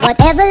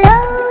Whatever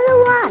Lola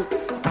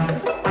wants,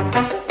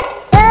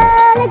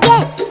 Lola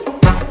gets.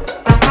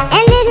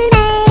 And little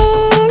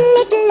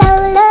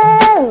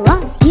Lola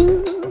wants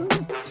you.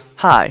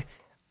 Hi,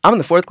 I'm in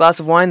the fourth glass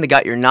of wine that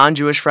got your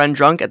non-Jewish friend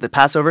drunk at the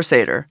Passover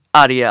Seder,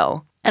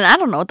 Adiel. And I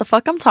don't know what the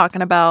fuck I'm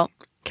talking about,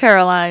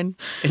 Caroline.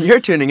 And you're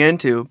tuning in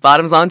to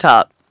Bottoms on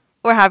Top.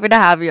 We're happy to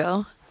have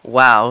you.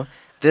 Wow,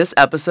 this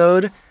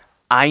episode,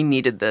 I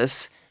needed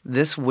this.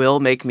 This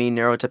will make me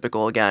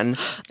neurotypical again.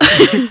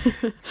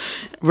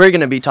 We're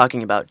going to be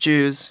talking about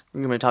Jews. We're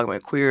going to be talking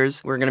about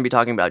queers. We're going to be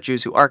talking about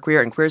Jews who are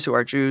queer and queers who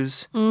are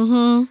Jews.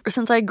 Mm-hmm.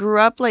 Since I grew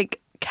up,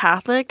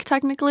 Catholic,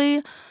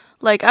 technically,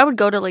 I would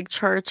go to,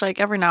 church,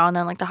 every now and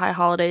then, the high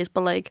holidays,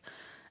 but,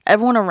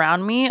 everyone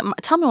around me,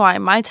 tell me why,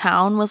 my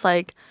town was,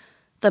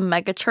 the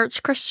mega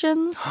church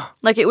Christians.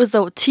 It was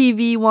the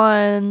TV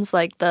ones,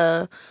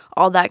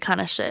 all that kind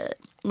of shit.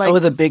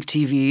 The big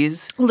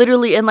TVs.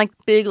 Literally, and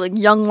big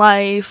Young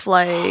Life,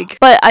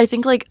 but I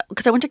think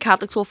because I went to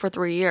Catholic school for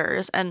 3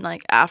 years, and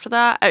after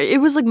that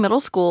it was middle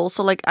school,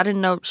 so I didn't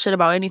know shit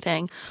about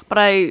anything, but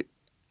I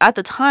at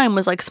the time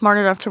was smart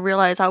enough to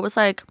realize I was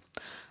I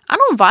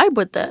don't vibe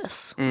with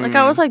this.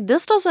 I was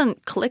this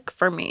doesn't click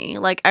for me.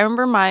 I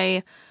remember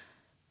my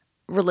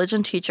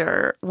religion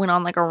teacher went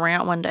on a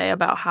rant one day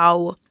about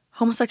how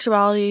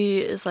homosexuality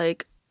is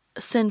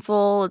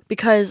sinful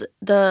because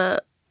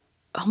the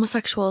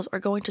homosexuals are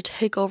going to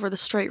take over the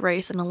straight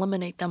race and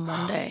eliminate them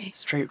one day.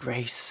 Straight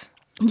race.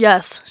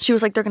 Yes. She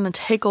was they're going to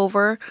take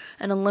over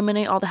and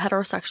eliminate all the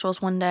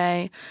heterosexuals one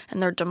day,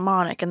 and they're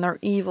demonic and they're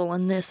evil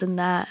and this and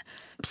that.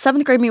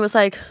 7th grade me was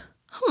that's,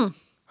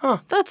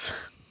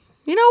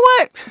 you know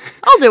what?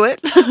 I'll do it.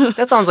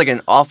 That sounds like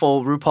an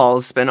awful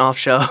RuPaul's spinoff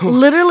show.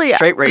 Literally.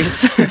 Straight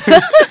race.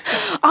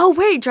 Oh,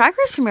 wait. Drag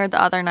Race premiered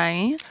the other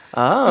night.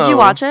 Oh. Did you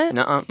watch it?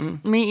 No.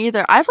 Me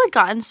either. I've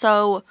gotten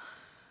so...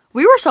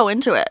 We were so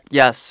into it.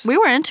 Yes. We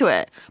were into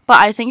it. But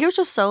I think it was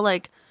just so,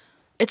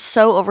 it's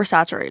so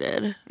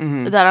oversaturated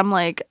that I'm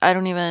I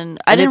don't even...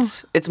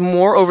 It's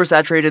more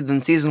oversaturated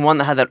than season 1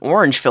 that had that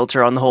orange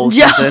filter on the whole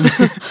season.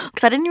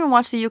 Because I didn't even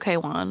watch the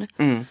UK one.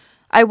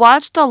 I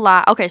watched the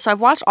last... Okay, so I've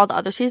watched all the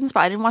other seasons,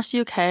 but I didn't watch the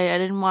UK. I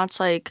didn't watch,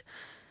 I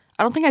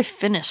don't think I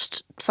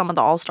finished some of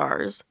the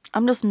All-Stars.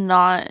 I'm just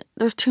not...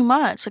 There's too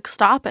much.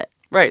 Stop it.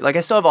 Right. I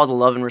still have all the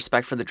love and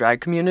respect for the drag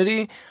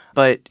community,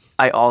 but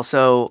I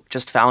also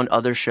just found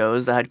other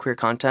shows that had queer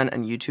content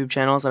and YouTube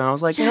channels, and I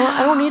was you know what?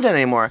 I don't need it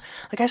anymore.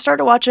 I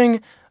started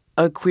watching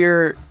a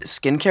queer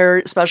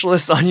skincare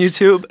specialist on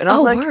YouTube, and I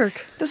was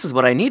this is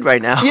what I need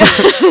right now. Yeah.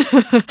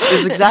 This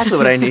is exactly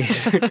what I need.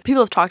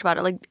 People have talked about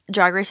it.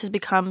 Drag Race has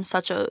become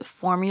such a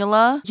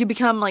formula. You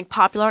become,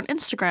 popular on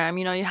Instagram.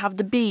 You know, you have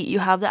the beat, you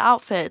have the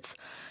outfits.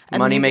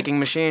 Money-making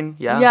machine,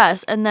 yeah.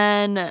 Yes, and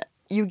then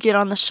you get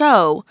on the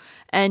show,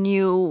 and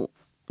you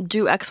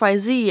do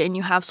XYZ, and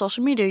you have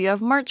social media, you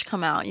have merch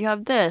come out, you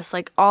have this,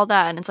 all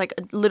that, and it's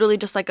literally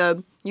just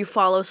you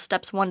follow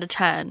steps 1 to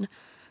 10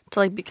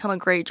 to become a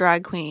great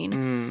drag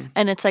queen,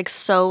 and it's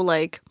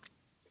so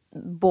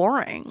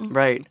boring.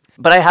 Right.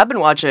 But I have been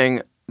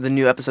watching the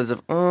new episodes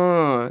of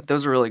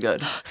those were really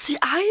good. See,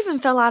 I even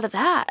fell out of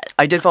that.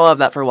 I did fall out of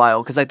that for a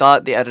while because I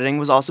thought the editing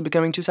was also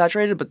becoming too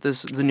saturated, but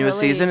the newest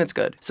season, it's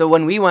good. So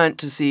when we went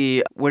to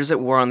see, what is it,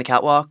 War on the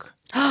Catwalk?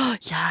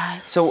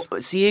 Yes. So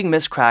seeing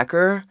Miss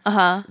Cracker,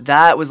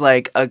 that was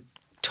a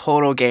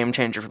total game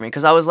changer for me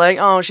because I was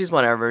oh, she's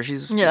whatever,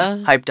 she's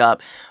hyped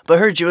up, but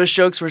her Jewish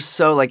jokes were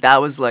so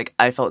that was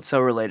I felt so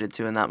related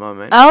to in that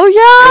moment. Oh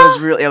yeah,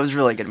 it was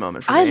really a good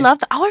moment for me. I love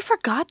that. Oh, I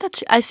forgot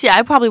that.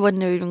 I probably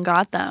wouldn't have even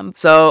got them.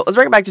 So let's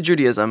bring it back to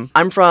Judaism.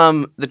 I'm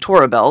from the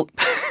Torah Belt.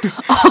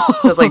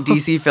 So that's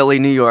DC, Philly,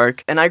 New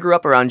York, and I grew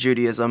up around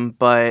Judaism,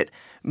 but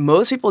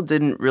most people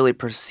didn't really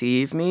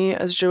perceive me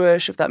as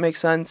Jewish, if that makes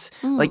sense.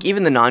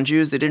 Even the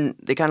non-Jews, they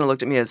kind of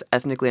looked at me as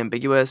ethnically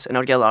ambiguous, and I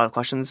would get a lot of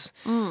questions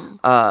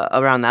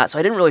around that. So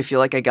I didn't really feel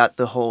like I got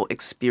the whole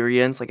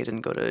experience. I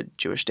didn't go to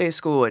Jewish day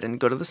school, I didn't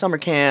go to the summer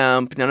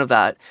camp, none of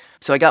that.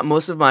 So I got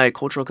most of my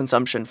cultural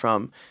consumption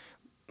from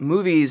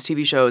movies,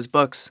 TV shows,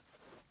 books.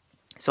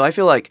 So I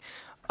feel like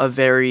a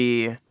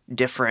very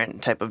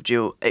different type of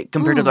Jew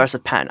compared to the rest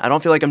of Penn. I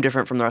don't feel like I'm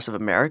different from the rest of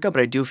America,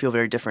 but I do feel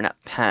very different at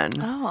Penn.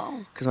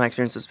 Oh. Because my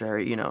experience is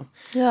very,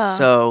 Yeah.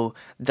 So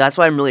that's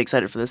why I'm really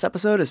excited for this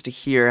episode, is to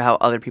hear how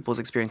other people's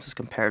experiences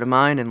compare to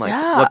mine and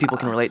what people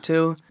can relate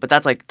to. But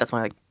that's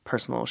my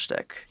personal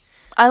shtick.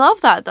 I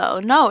love that though.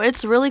 No,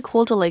 it's really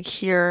cool to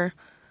hear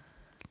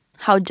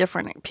how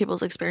different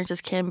people's experiences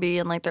can be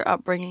and their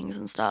upbringings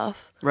and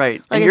stuff.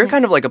 Right. And you're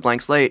kind of a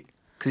blank slate.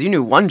 Because you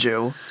knew one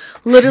Jew.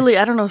 Literally,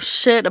 I don't know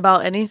shit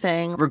about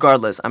anything.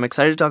 Regardless, I'm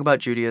excited to talk about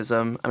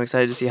Judaism. I'm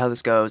excited to see how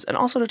this goes. And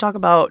also to talk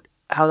about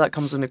how that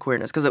comes into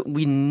queerness. Because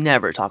we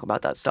never talk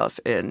about that stuff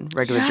in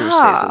regular Jewish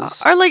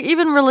spaces. Or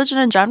even religion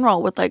in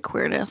general with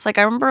queerness. I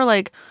remember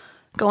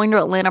going to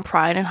Atlanta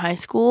Pride in high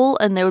school.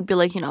 And there would be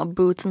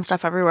boots and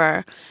stuff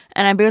everywhere.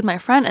 And I'd be with my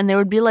friend. And there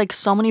would be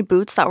so many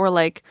boots that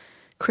were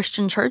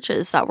Christian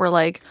churches that were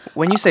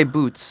When you say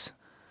boots...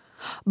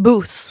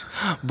 Booths.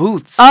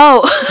 Boots.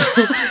 Oh.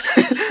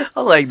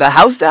 was like, the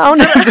house down?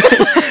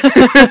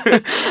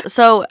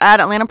 So at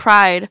Atlanta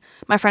Pride,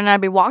 my friend and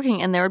I'd be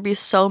walking, and there would be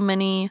so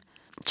many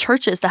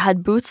churches that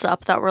had booths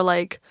up that were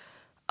like,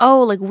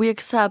 oh, like, we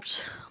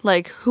accept,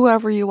 like,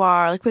 whoever you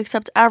are. Like, we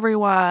accept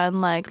everyone.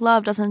 Like,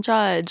 love doesn't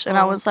judge. And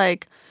I was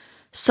like,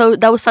 so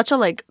that was such a,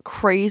 like,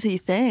 crazy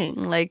thing.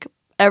 Like,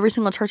 every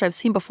single church I've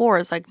seen before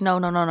is like, no,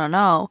 no, no, no,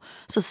 no.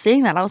 So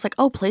seeing that, I was like,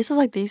 oh, places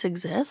like these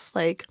exist?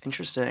 Like,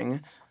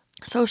 Interesting.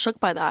 so shook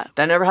by that.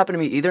 That never happened to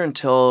me either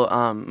until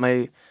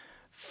my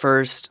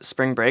first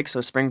spring break. So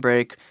spring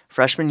break,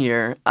 freshman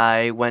year,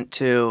 I went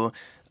to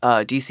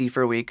DC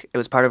for a week. It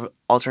was part of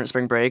alternate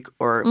spring break,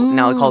 or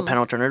now called Penn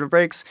Alternative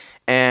Breaks.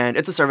 And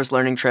it's a service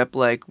learning trip.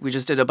 Like, we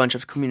just did a bunch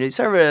of community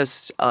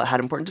service, had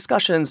important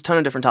discussions, ton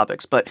of different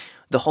topics. But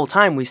the whole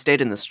time we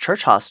stayed in this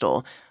church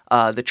hostel,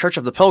 the Church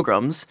of the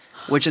Pilgrims,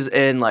 which is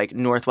in like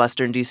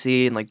northwestern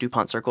DC and like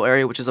DuPont Circle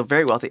area, which is a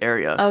very wealthy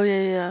area. Oh,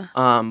 yeah.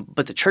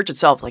 But the church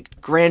itself, like,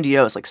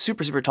 grandiose, like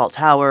super, super tall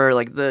tower,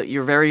 like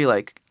your very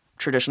like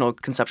traditional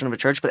conception of a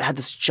church, but it had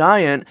this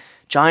giant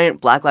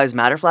Black Lives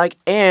Matter flag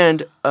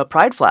and a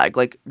pride flag,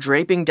 like,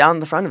 draping down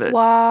the front of it.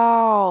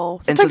 Wow.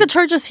 And It's so- like the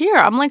churches here.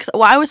 I'm like,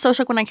 well, I was so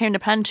shook when I came to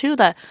Penn, too,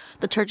 that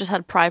the churches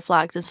had pride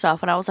flags and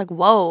stuff. And I was like,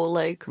 whoa,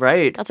 like,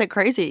 Right. that's like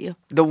crazy.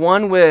 The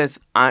one with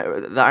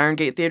the Iron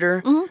Gate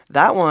Theater,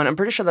 that one, I'm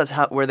pretty sure that's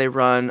where they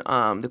run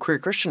the Queer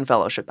Christian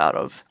Fellowship out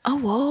of. Oh,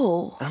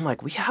 whoa. And I'm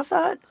like, we have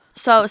that?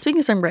 So, speaking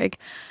of spring break,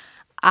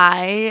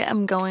 I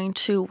am going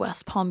to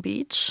West Palm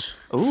Beach,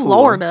 Ooh.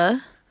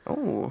 Florida,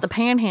 Oh. the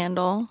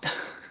Panhandle,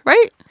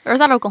 right? Or is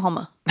that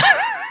Oklahoma?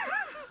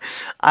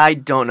 I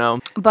don't know.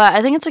 But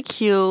I think it's a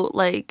cute,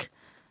 like,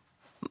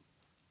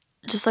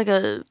 just like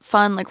a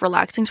fun, like,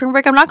 relaxing spring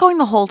break. I'm not going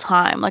the whole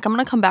time. Like, I'm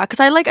gonna come back because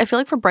I feel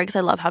like for breaks I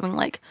love having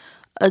like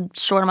a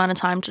short amount of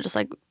time to just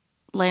like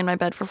lay in my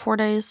bed for 4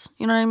 days.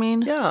 You know what I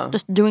mean? Yeah.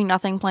 Just doing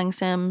nothing, playing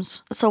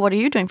Sims. So what are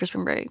you doing for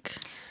spring break?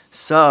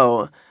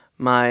 So,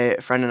 my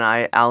friend and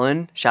I,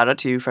 Alan, shout out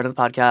to you, friend of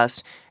the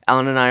podcast.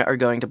 Alan and I are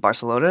going to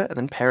Barcelona and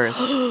then Paris.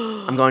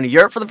 I'm going to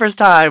Europe for the first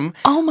time.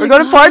 Oh my We're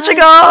going to God.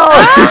 Portugal.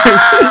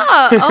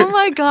 Oh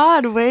my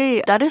God!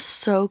 Wait, that is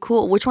so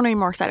cool. Which one are you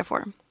more excited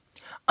for?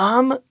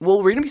 Well,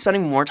 we're going to be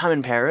spending more time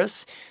in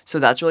Paris, so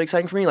that's really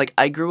exciting for me. Like,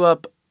 I grew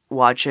up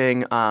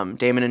watching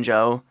Damon and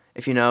Joe,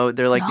 if you know.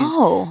 They're like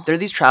No. they're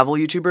these travel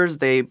YouTubers.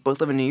 They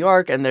both live in New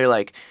York, and they're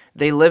like,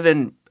 they live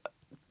in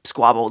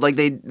squabble. Like,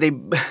 they they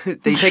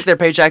take their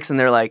paychecks and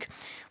they're like,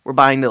 we're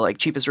buying the like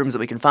cheapest rooms that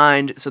we can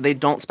find. So they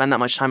don't spend that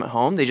much time at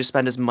home. They just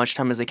spend as much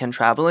time as they can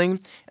traveling.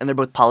 And they're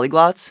both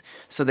polyglots,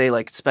 so they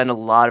like spend a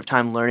lot of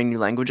time learning new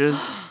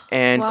languages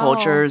and Wow.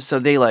 cultures. So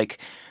they're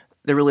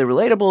really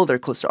relatable. They're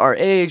close to our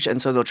age,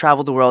 and so they'll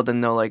travel the world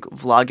and they'll like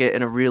vlog it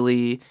in a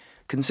really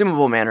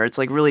consumable manner. It's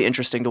like really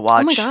interesting to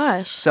watch. Oh my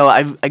gosh. So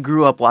I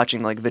grew up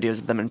watching like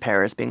videos of them in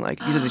Paris, being like,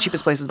 these are the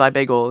cheapest places to buy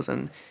bagels,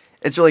 and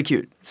it's really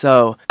cute.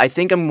 So I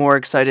think I'm more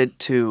excited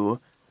to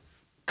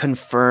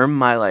confirm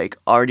my like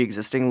already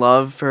existing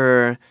love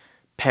for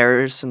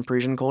Paris and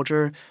Parisian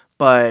culture,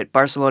 but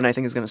Barcelona I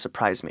think is going to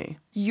surprise me.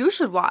 You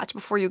should watch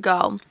before you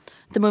go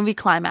the movie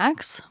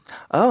Climax.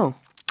 Oh,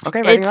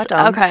 okay, writing that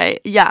down. Okay,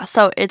 yeah.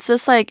 So it's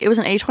this like it was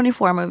an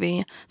A24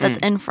 movie that's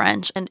in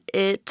French, and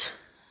it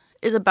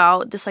is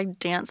about this like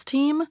dance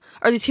team,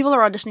 or these people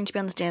are auditioning to be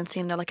on this dance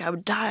team. They're like, I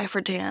would die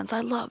for dance.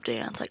 I love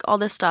dance, like all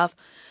this stuff,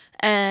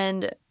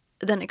 and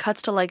then it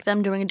cuts to like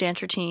them doing a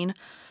dance routine,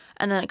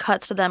 and then it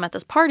cuts to them at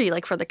this party,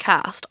 like for the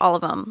cast, all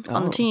of them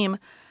on the team,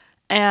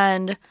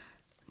 and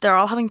they're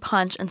all having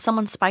punch, and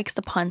someone spikes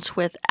the punch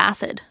with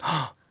acid.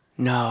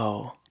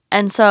 No.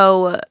 And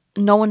so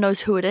no one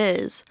knows who it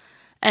is.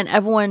 And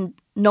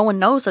no one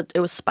knows that it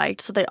was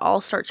spiked. So they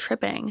all start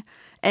tripping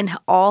and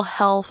all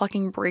hell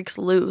fucking breaks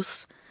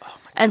loose.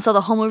 And so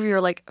the whole movie,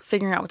 you're like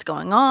figuring out what's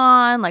going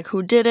on, like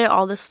who did it,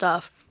 all this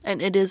stuff.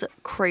 And it is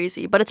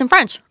crazy. But it's in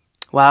French.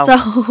 Wow.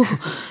 So,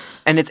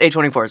 And it's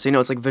A24, so you know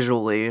it's like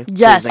visually.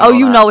 yes. pleasing, Oh, all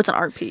you that. know it's an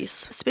art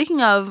piece.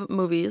 Speaking of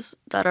movies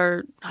that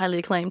are highly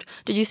acclaimed,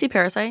 did you see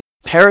Parasite?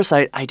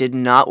 Parasite, I did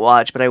not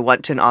watch, but I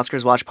went to an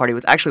Oscars watch party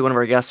with actually one of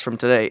our guests from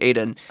today,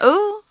 Aiden.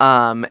 Ooh.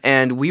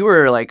 And we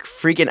were like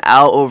freaking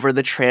out over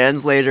the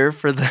translator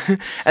for the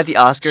at the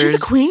Oscars. She's a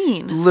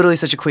queen. Literally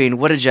such a queen.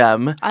 What a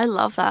gem. I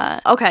love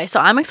that. Okay, so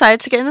I'm excited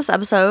to get in this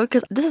episode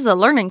because this is a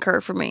learning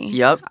curve for me.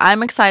 Yep.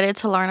 I'm excited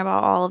to learn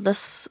about all of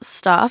this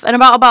stuff and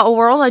about a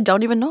world I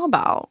don't even know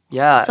about.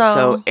 Yeah. So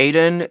So-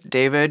 Aiden,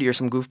 David, you're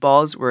some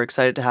goofballs. We're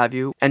excited to have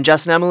you. And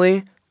Jess and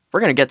Emily, we're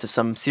gonna get to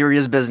some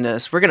serious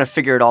business. We're gonna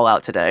figure it all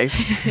out today.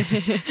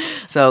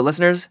 So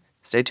listeners,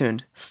 stay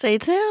tuned. Stay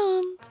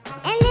tuned.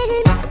 A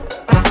little,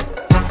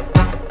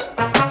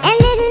 a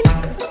little,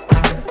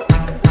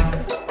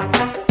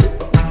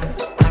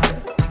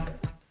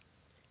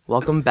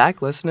 Welcome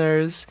back,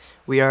 listeners.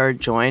 We are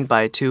joined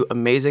by two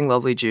amazing,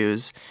 lovely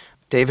Jews,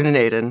 David and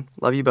Aiden.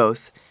 Love you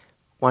both.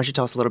 Why don't you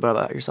tell us a little bit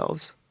about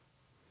yourselves?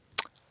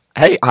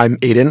 Hey, I'm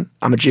Aiden.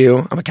 I'm a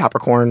Jew. I'm a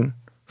Capricorn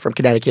from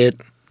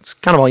Connecticut. It's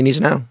kind of all you need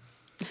to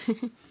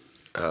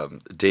know.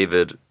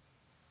 David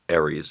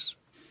Aries.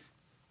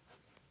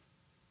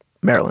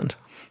 Maryland.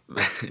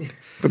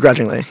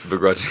 Begrudgingly.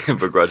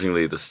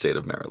 begrudgingly the state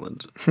of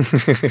Maryland.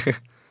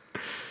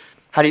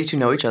 How do you two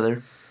know each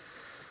other?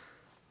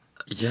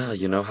 Yeah,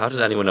 how does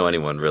anyone know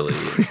anyone really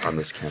on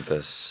this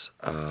campus?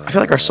 I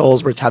feel like our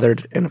souls were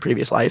tethered in a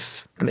previous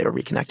life, and they were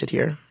reconnected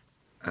here.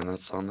 And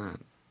that's on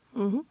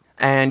that.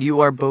 And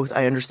you are both,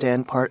 I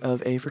understand, part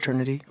of a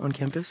fraternity on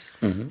campus.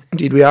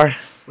 Indeed, we are.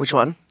 Which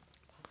one?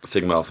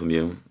 Sigma Alpha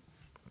Mu.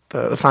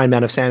 The fine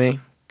men of Sammy.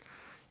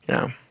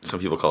 Some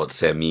people call it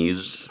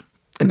Sammy's.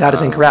 And that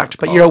is incorrect,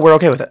 but we're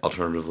okay with it.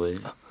 Alternatively.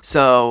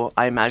 So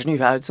I imagine you've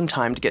had some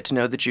time to get to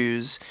know the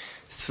Jews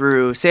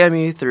through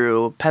Sammy,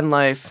 through Penn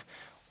Life.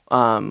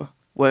 What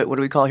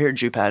do we call here?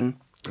 JewPenn.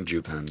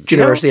 JewPenn.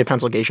 University of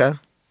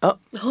Pennsylvania. Oh,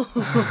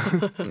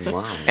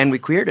 Wow. and we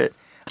queered it.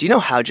 Do you know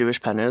how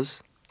Jewish Penn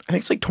is? I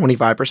think it's like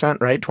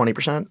 25%, right?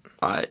 20%.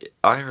 I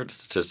heard a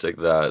statistic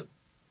that,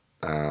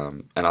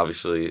 and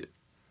obviously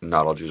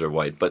not all Jews are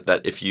white, but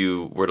that if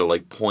you were to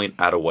point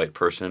at a white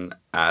person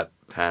at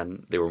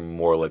Penn, they were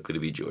more likely to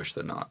be Jewish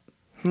than not.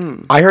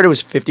 I heard it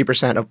was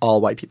 50% of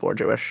all white people are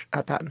Jewish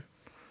at Penn.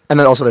 And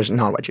then also there's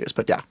non-white Jews,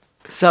 but yeah.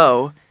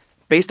 So,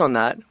 based on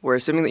that, we're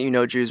assuming that you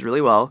know Jews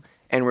really well,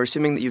 and we're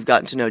assuming that you've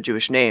gotten to know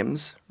Jewish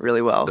names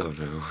really well. Oh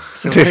no.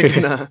 So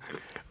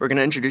we're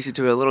gonna introduce you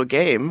to a little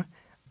game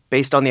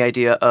based on the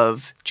idea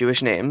of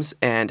Jewish names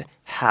and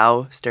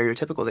how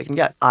stereotypical they can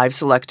get. I've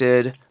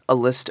selected a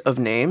list of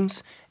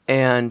names,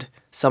 and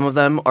some of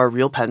them are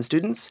real Penn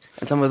students,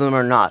 and some of them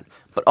are not,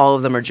 but all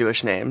of them are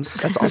Jewish names.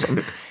 That's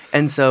awesome.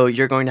 And so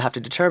you're going to have to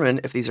determine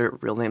if these are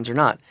real names or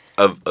not.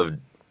 Of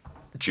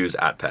Jews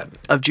at Penn.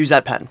 Of Jews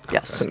at Penn,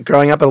 yes. And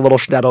growing up in a little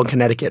shtetl in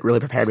Connecticut really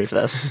prepared me for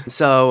this.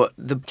 So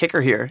the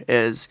kicker here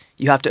is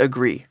you have to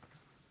agree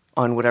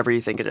on whatever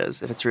you think it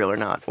is, if it's real or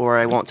not, or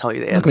I won't tell you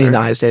the answer. Look me in the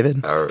eyes,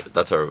 David.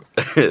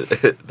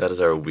 That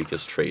is our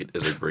weakest trait,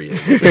 is agreeing.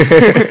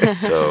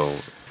 So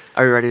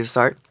Are you ready to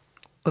start?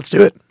 Let's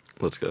do it.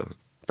 let's go.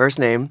 First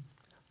name,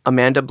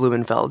 Amanda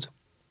Blumenfeld.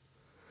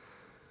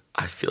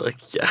 I feel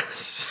like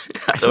yes.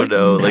 I don't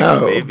know.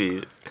 no.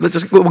 Maybe.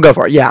 We'll go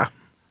for it. Yeah.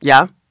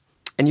 Yeah?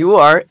 And you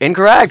are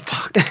incorrect.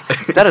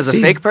 That is a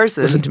See, fake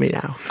person. Listen to me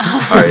now.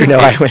 All right.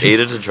 I win.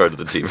 Aiden's in charge of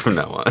the team from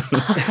now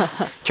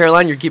on.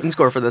 Caroline, you're keeping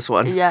score for this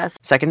one. Yes.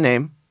 Second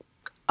name,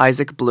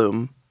 Isaac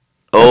Bloom.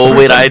 Oh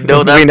wait, I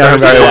know that. We know him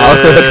very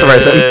well. That's a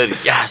person.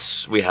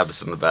 Yes, we have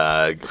this in the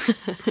bag.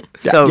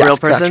 So, yes, real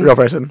correct, person? real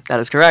person. That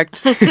is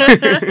correct.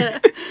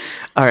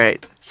 All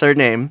right. Third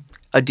name,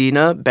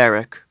 Adina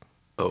Barrick.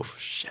 Oh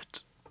shit.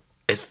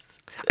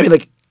 I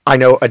mean, I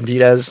know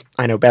Adidas,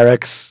 I know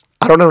Barracks.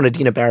 I don't know an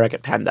Adina Barrack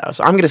at Penn, though,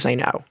 so I'm going to say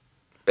no.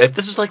 If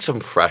this is some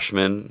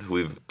freshman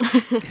who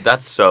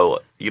that's so.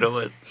 You know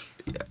what?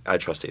 Yeah, I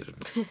trust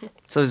Aiden.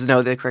 So is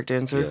no the correct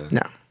answer? Yeah.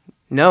 No.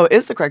 No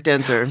is the correct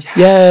answer.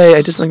 Yay,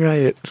 I did something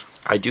right.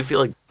 I do feel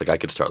like I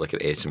could start an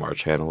ASMR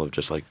channel of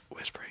just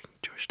whispering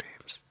Jewish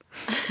names.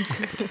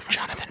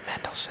 Jonathan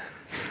Mendelsohn.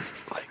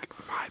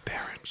 My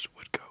parents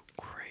would go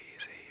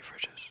crazy for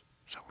just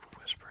someone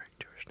whispering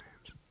Jewish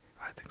names.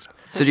 I think so.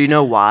 So do you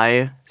know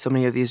why so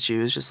many of these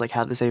Jews just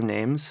have the same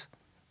names?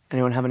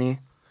 Anyone have any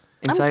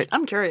insight?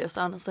 I'm curious,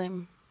 honestly.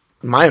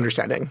 My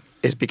understanding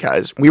is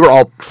because we were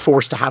all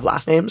forced to have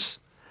last names.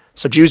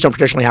 So Jews don't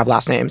traditionally have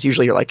last names.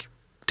 Usually you're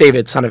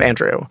David, son of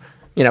Andrew,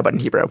 but in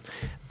Hebrew.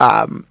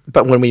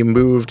 But when we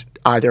moved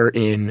either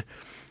in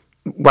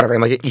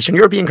Eastern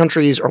European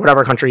countries or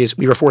whatever countries,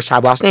 we were forced to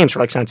have last names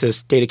for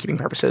census data keeping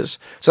purposes.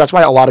 So that's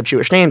why a lot of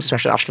Jewish names,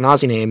 especially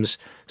Ashkenazi names,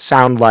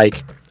 sound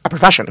like a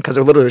profession because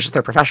they're literally just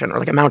their profession,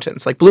 or a mountain.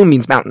 It's Bloom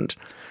means mountain,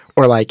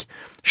 or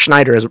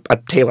Schneider is a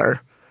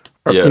tailor.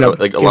 Or, Yeah, a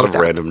lot of that.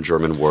 random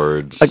German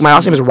words. My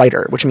last name is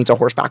Reiter, which means a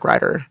horseback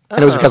rider.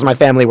 And it was because my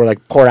family were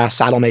poor ass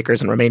saddle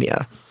makers in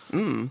Romania.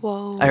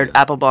 Whoa. I heard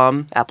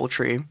Applebaum, Apple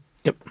Tree.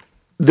 Yep.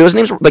 Those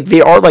names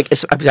they are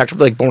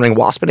objectively boring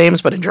wasp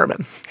names, but in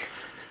German.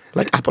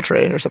 Apple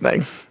Tree or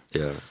something.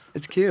 Yeah.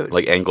 It's cute.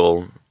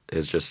 Engel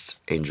is just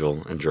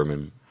angel in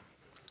German.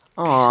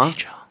 Aw. And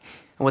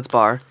what's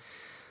Bar?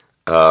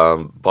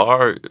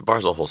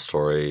 Bar's a whole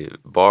story.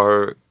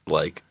 Bar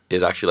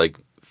is actually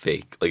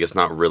fake. It's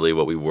not really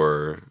what we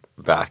were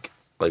back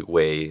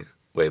way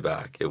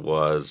back. It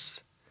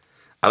was,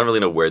 I don't really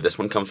know where this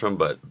one comes from,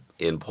 but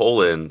in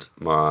Poland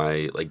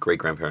my great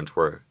grandparents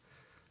were,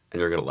 and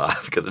you're gonna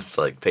laugh because it's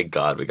thank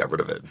God we got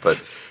rid of it.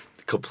 But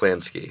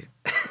Kaplansky.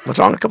 What's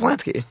wrong with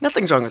Kaplansky?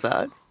 Nothing's wrong with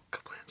that.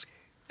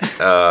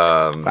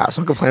 Kaplansky. Wow,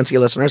 some Kaplansky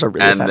listeners are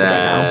really offended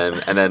right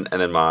now. And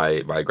then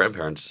my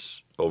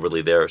grandparents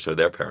overly their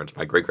parents,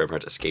 my great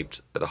grandparents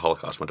escaped the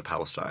Holocaust, went to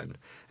Palestine.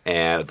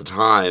 And at the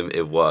time,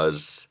 it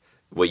was,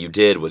 what you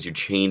did was you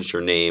changed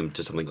your name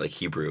to something like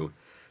Hebrew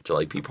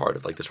to be part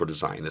of this sort of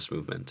Zionist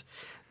movement.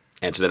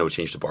 And so then it would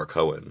change to Bar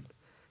Cohen,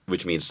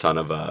 which means son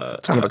of a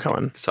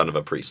Cohen. Son of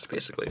a priest,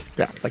 basically.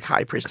 Yeah,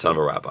 high priest. Son of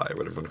a rabbi, or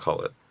whatever you want to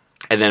call it.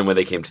 And then when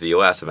they came to the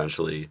U.S.,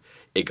 eventually,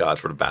 it got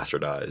sort of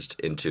bastardized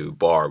into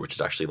Bar, which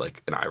is actually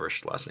an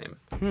Irish last name.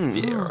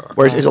 B-A-R-R.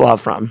 Where's Isilov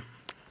from?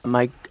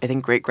 My, I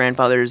think,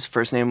 great-grandfather's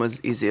first name was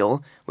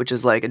Ezeal, which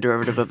is like a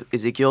derivative of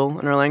Ezekiel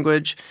in our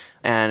language.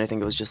 And I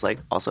think it was just like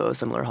also a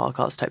similar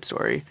Holocaust-type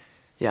story.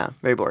 Yeah,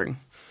 very boring.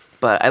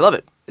 But I love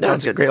it. It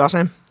sounds That's a good. great last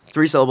name.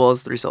 3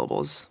 syllables, 3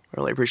 syllables. I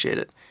really appreciate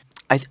it.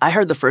 I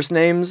heard the first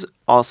names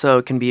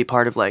also can be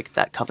part of like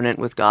that covenant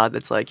with God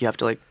that's like you have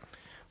to like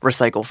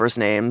recycle first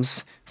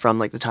names from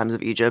like the times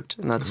of Egypt.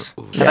 And that's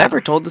have I ever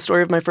told the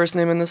story of my first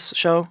name in this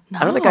show?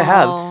 I don't think I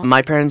have. No.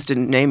 My parents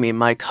didn't name me.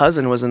 My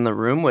cousin was in the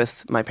room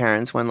with my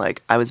parents when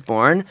like I was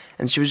born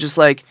and she was just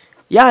like,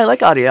 "Yeah, I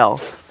like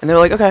Adiel." And they were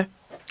like, "Okay."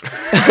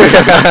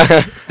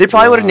 They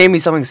probably would have named me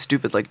something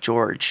stupid like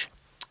George.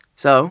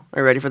 So, are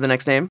you ready for the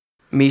next name?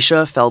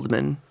 Misha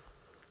Feldman.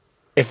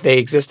 If they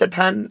exist at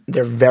Penn,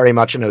 they're very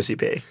much an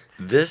OCP.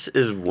 This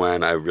is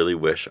when I really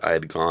wish I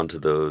had gone to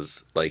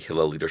those like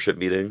Hillel leadership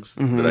meetings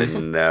that I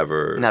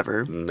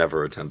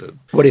never attended.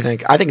 What do you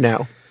think? I think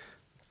no.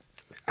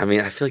 I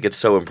mean, I feel like it's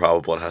so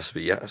improbable. It has to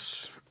be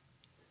yes.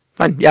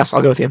 Fine. Yes,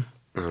 I'll go with you.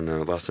 Oh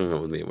no! Last time it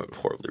went with me, it went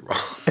horribly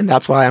wrong. And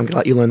that's why I'm going to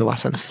let you learn the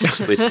lesson.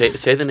 Wait,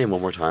 say the name one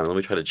more time. Let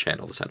me try to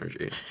channel this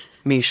energy.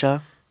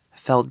 Misha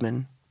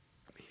Feldman.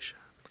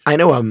 I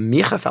know a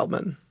Micha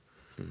Feldman.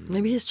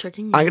 Maybe he's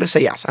tricking you. I'm going to say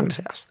yes.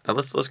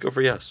 Let's go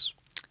for yes.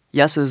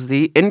 Yes is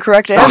the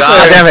incorrect answer.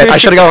 God damn it. I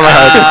should have gone with my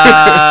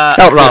heart.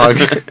 Felt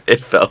wrong.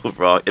 It felt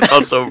wrong. It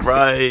felt so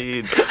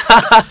right.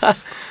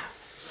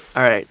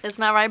 All right. It's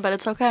not right, but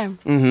it's okay.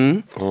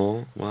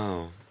 Oh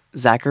wow.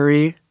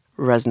 Zachary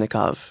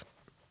Reznikov.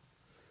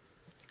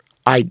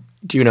 I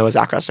do know a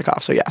Zach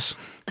Resnikov, so yes.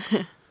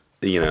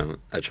 You know,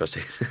 I trust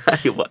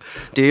you. What?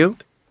 Do you?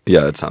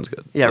 Yeah, it sounds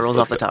good. Yeah, it rolls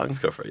Let's off the go- tongue. Let's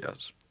go for a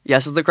yes.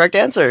 Yes is the correct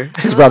answer.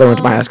 His brother went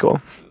to my high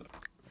school.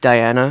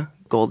 Diana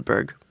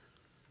Goldberg.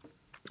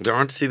 There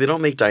aren't. See, they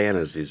don't make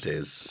Dianas these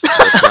days.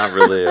 That's not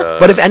really.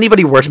 But if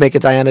anybody were to make a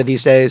Diana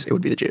these days, it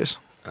would be the Jews.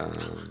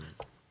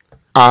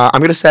 I'm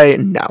going to say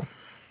no.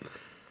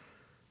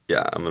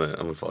 Yeah, I'm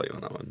gonna follow you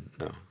on that one.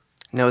 No.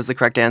 No is the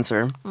correct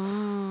answer.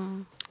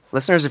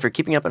 Listeners, if you're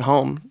keeping up at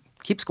home,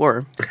 keep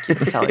score. Keep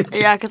this tally.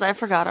 Yeah, because I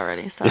forgot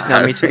already. So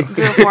No, me too.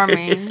 do it for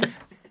me.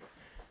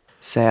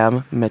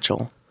 Sam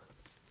Mitchell.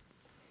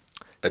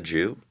 A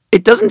Jew,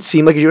 It doesn't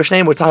seem like a Jewish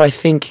name, which is how I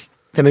think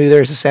that maybe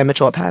there's a Sam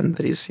Mitchell at Penn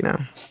that he's,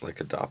 like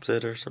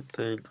adopted or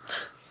something.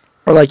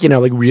 or like,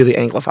 like really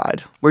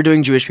Anglified. We're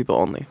doing Jewish people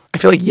only. I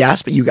feel like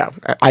yes, but you go.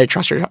 I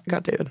trust your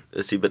gut, David.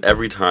 See, but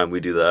every time we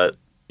do that,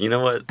 you know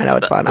what? I know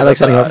it's fun. I like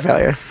setting you up for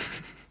failure.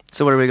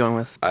 So what are we going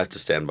with? I have to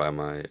stand by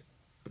my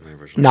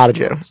original. Not a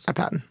Jew at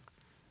Penn.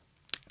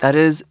 That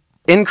is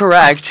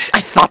incorrect.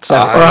 I thought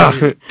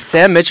so.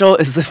 Sam Mitchell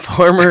is the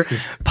former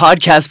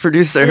podcast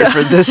producer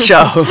for this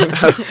show.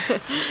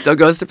 Still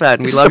goes to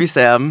Penn. We love you,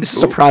 Sam. This is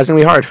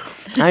surprisingly hard.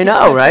 I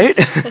know, right?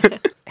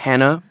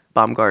 Hannah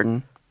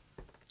Baumgarten.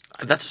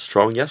 That's a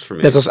strong yes for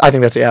me. I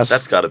think that's a yes.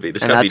 That's got to be.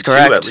 There's And got to be that's two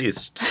correct. at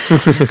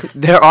least.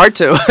 There are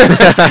 2.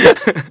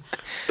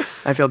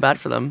 I feel bad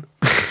for them.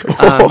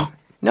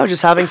 No,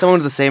 just having someone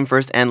with the same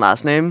first and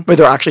last name. Wait,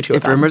 there are actually 2 If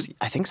of them. rumors,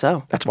 I think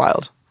so. That's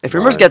wild. If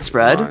rumors get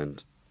spread,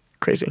 Mind.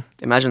 Crazy.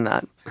 imagine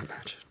that.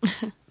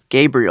 Imagine.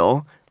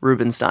 Gabriel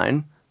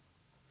Rubenstein.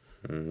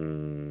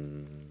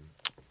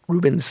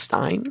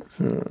 Rubenstein?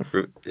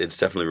 It's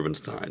definitely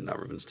Rubenstein, not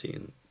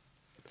Rubenstein.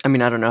 I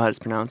mean, I don't know how it's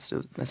pronounced.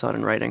 I saw it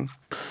in writing.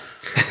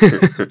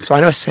 So I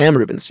know a Sam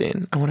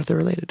Rubenstein. I wonder if they're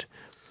related.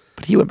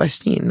 But he went by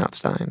Steen, not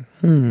Stein.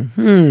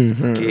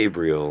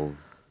 Gabriel.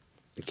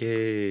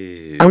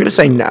 I'm going to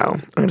say no.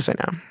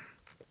 Gabriel.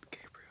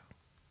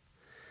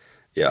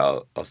 Yeah,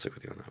 I'll stick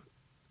with you on that.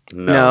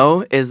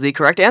 No is the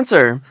correct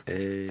answer.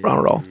 Hey. We're on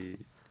a roll.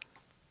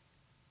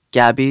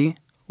 Gabby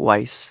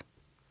Weiss.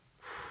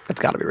 That's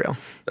got to be real.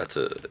 That's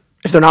a.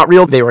 If they're not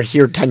real, they were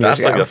here 10 years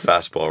That's like ago. a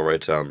fastball right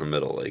down the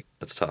middle. Like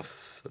that's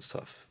tough. That's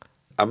tough.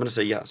 I'm gonna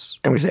say yes.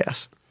 I'm going to say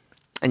yes.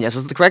 And yes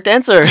is the correct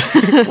answer.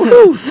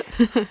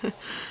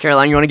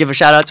 Caroline, you want to give a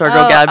shout out to our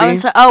girl I Gabby? would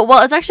say,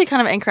 well, it's actually kind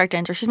of an incorrect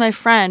answer. She's my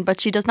friend, but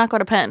she does not go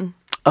to Penn.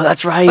 Oh,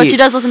 that's right. But she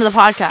does listen to the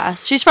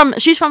podcast.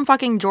 She's from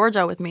fucking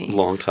Georgia with me.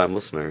 Long time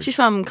listener. She's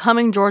from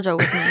Cumming, Georgia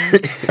with me.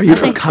 Are you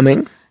from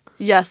Cumming?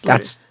 Yes.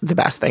 That's the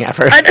best thing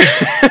ever.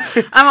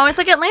 I'm always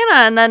like Atlanta,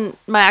 and then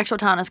my actual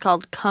town is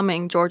called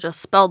Cumming, Georgia,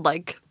 spelled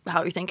like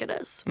how you think it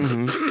is.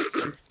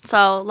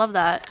 So love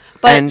that.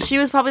 But And- she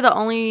was probably the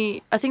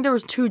only. I think there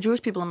was 2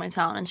 Jewish people in my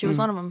town, and she was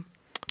one of them.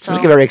 Seems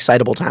like a very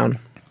excitable town.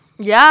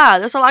 Yeah,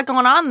 there's a lot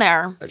going on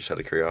there. I just had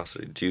a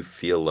curiosity. Do you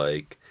feel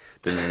like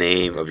the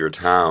name of your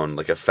town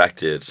like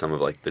affected some of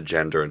like the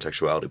gender and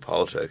sexuality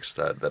politics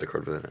that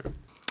occurred within it?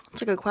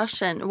 That's a good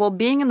question. Well,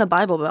 being in the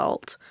Bible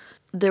Belt,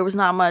 there was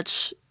not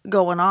much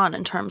going on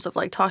in terms of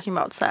like talking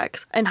about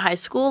sex. In high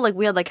school, like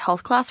we had like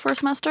health class for a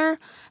semester,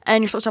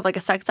 and you're supposed to have like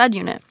a sex ed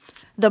unit.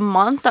 The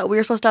month that we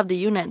were supposed to have the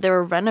unit, they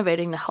were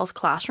renovating the health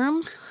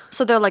classrooms,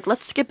 so they're like,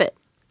 let's skip it.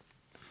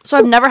 So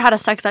I've never had a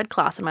sex ed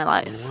class in my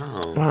life.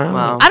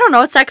 Wow. I don't know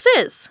what sex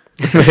is.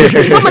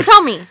 Someone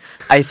tell me.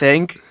 I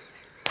think,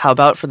 how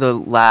about for the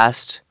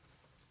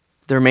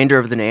remainder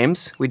of the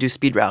names, we do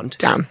speed round.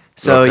 Down.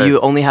 So Okay. you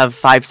only have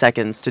 5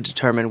 seconds to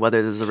determine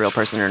whether this is a real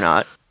person or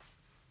not.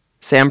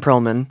 Sam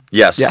Perlman.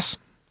 Yes. Yes.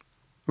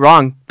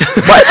 Wrong.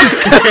 What?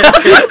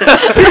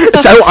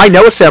 So I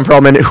know a Sam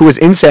Perlman who was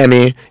in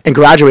Sammy and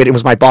graduated and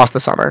was my boss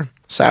this summer.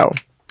 So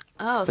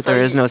Oh, But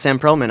there is no Sam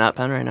Perlman at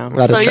Penn right now.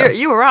 that is So true.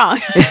 you were wrong.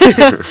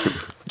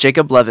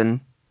 Jacob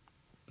Levin.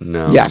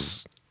 No.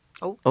 Yes.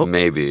 Oh.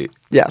 Maybe.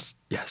 Yes.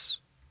 Yes.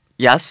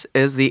 Yes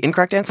is the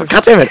incorrect answer.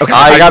 God damn it. Okay,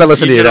 I gotta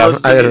listen to you now.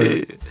 gotta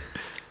listen to me.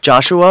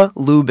 Joshua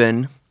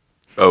Lubin.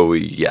 Oh,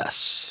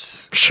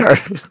 yes. Sure.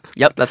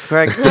 Yep, that's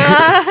correct.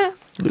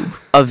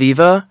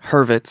 Aviva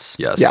Hurwitz.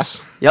 Yes.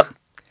 Yes. Yep.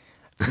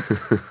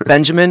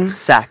 Benjamin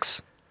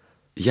Sachs.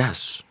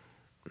 Yes.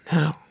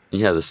 No.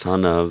 Yeah, the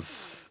son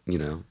of,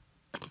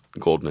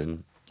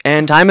 Goldman.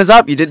 And time is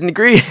up. You didn't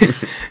agree.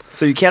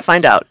 So you can't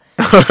find out.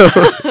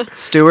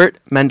 Stuart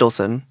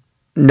Mendelson.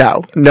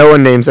 No. No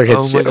one names their Oh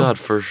kids my Stu. god,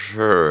 for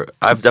sure.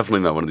 I've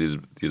definitely met one of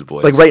these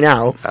boys. Like right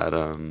now. At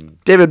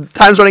David,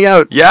 time's running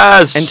out.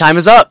 Yes. And time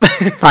is up.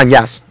 Fine,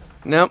 yes.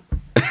 Nope.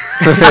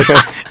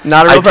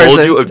 Not a I real person.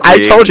 told you. Agreeing, I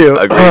told you.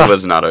 Agreeing Ugh.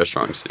 was not our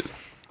strong suit.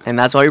 And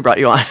that's why we brought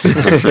you on.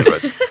 Pretty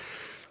much.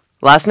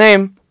 Last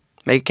name.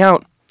 Make it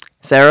count.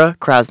 Sarah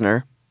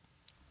Krasner.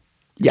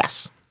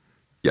 Yes.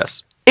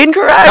 Yes.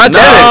 Incorrect. God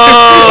damn it.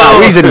 Wow,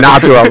 we did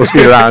not do well the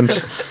speed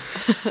round.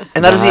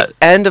 And that is the Not-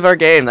 end of our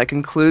game. That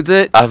concludes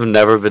it. I've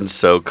never been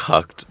so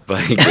cucked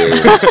by a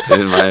game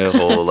in my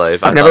whole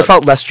life. I've never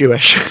felt less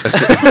Jewish.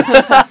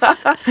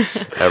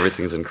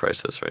 everything's in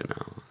crisis right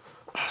now.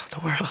 The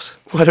world.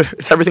 What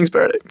if everything's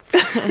burning?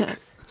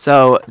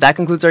 So that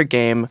concludes our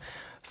game.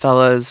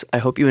 Fellas, I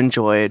hope you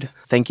enjoyed.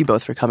 Thank you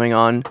both for coming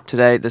on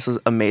today. This was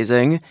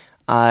amazing.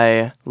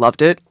 I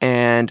loved it,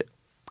 and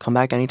come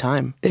back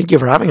anytime. Thank you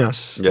for having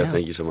us. Yeah,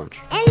 thank you so much.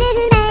 A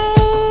little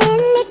man,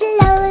 little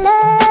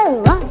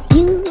Lola wants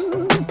you.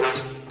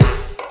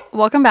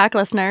 Welcome back,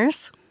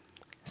 listeners.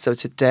 So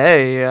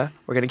today,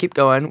 we're going to keep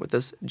going with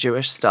this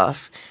Jewish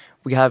stuff.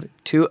 We have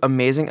two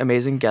amazing,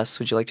 amazing guests.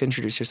 Would you like to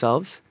introduce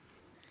yourselves?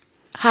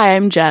 Hi,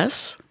 I'm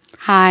Jess.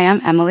 Hi,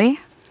 I'm Emily.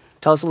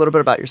 Tell us a little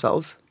bit about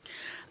yourselves.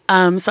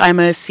 So I'm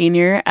a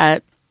senior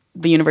at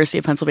the University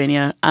of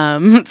Pennsylvania,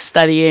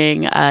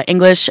 studying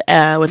English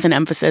with an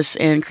emphasis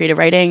in creative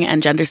writing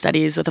and gender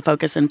studies with a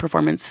focus in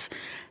performance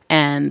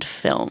and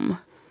film.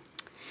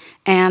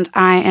 And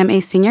I am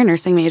a senior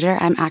nursing major.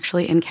 I'm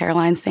actually in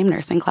Caroline's same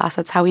nursing class.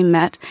 That's how we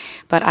met.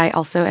 But I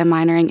also am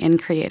minoring in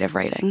creative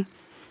writing.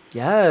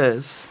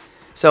 Yes.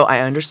 So I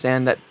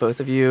understand that both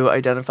of you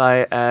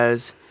identify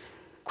as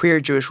queer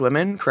Jewish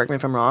women. Correct me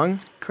if I'm wrong.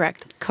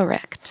 Correct.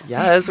 Correct.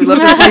 Yes, we'd love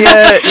to see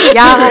it.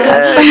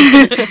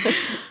 Yes.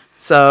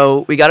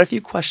 So we got a few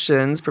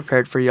questions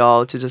prepared for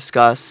y'all to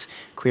discuss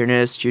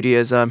queerness,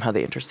 Judaism, how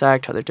they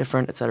intersect, how they're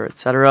different, et cetera, et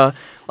cetera.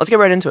 Let's get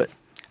right into it.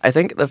 I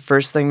think the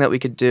first thing that we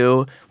could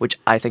do, which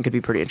I think could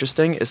be pretty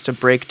interesting, is to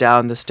break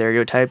down the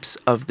stereotypes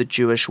of the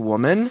Jewish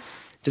woman.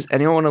 Does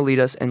anyone want to lead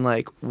us in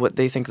like what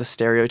they think the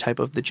stereotype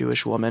of the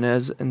Jewish woman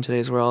is in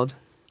today's world?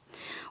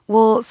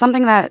 Well,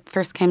 something that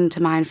first came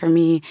to mind for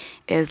me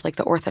is like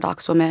the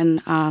Orthodox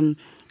woman.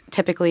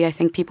 Typically, I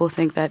think people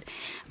think that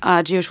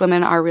Jewish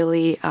women are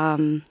really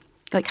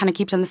like kind of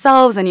keep to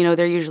themselves, and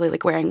they're usually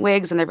like wearing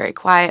wigs and they're very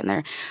quiet and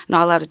they're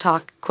not allowed to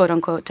talk, quote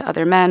unquote, to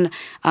other men.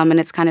 And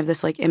it's kind of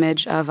this like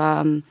image of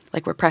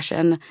like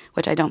repression,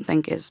 which I don't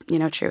think is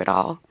true at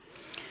all.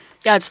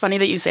 Yeah, it's funny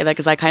that you say that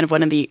because I kind of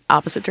went in the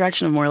opposite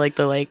direction of more like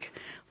the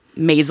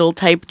Maisel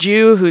type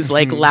Jew who's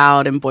like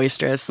loud and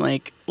boisterous and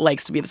like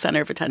likes to be the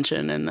center of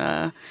attention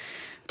and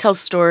tells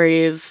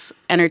stories,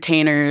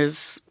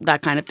 entertainers,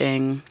 that kind of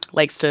thing,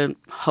 likes to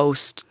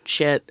host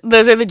shit.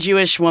 Those are the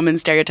Jewish woman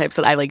stereotypes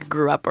that I like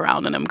grew up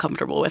around and I'm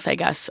comfortable with, I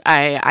guess.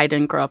 I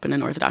didn't grow up in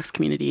an Orthodox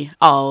community.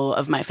 All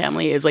of my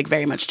family is like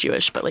very much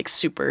Jewish, but like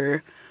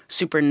super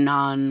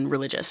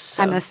non-religious.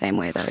 So. I'm the same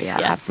way, though. Yeah,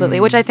 Yeah.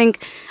 absolutely. Which I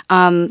think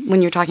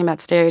when you're talking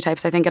about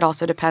stereotypes, I think it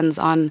also depends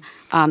on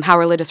how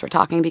religious we're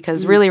talking,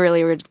 because really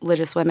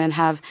religious women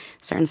have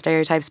certain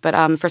stereotypes.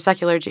 But for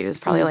secular Jews,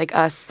 probably like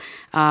us,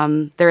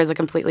 there is a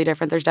completely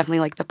different. There's definitely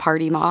like the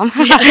party mom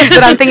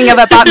that I'm thinking of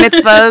at bat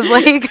mitzvahs.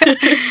 Like,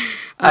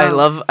 I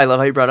love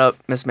how you brought up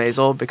Miss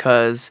Maisel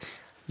because,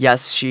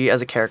 yes, she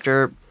as a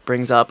character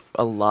brings up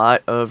a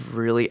lot of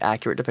really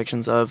accurate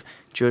depictions of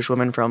Jewish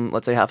women from,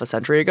 let's say, half a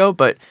century ago,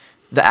 but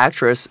the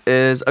actress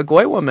is a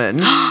goy woman.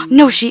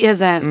 no, she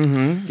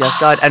isn't. Yes,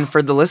 God. And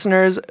for the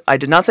listeners, I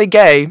did not say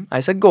gay, I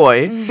said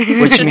goy,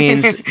 which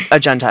means a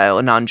Gentile,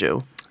 a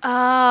non-Jew. Oh,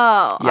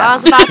 I Yes.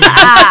 was about to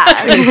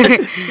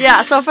ask.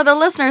 Yeah, so for the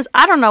listeners,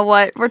 I don't know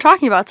what we're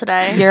talking about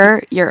today.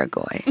 You're a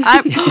goy.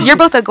 I'm, You're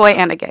both a goy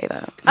and a gay,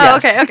 though. oh,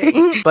 Yes.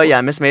 okay. But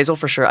yeah, Miss Maisel,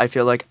 for sure, I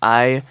feel like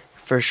I,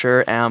 for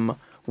sure, am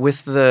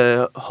with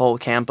the whole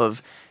camp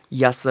of,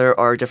 yes, there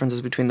are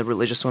differences between the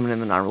religious woman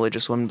and the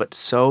non-religious woman, but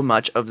so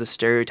much of the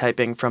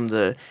stereotyping from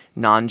the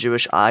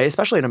non-Jewish eye,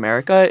 especially in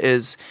America,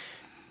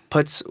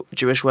 puts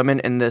Jewish women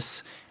in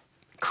this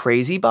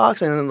crazy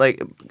box. And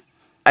like,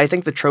 I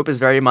think the trope is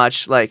very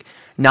much like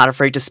not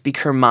afraid to speak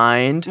her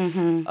mind,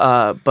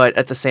 but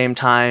at the same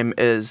time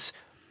is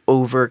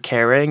over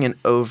caring and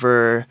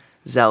over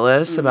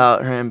zealous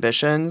about her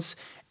ambitions,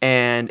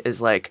 and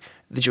is like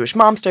the Jewish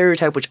mom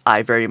stereotype, which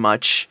I very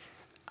much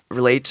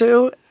relate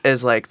to,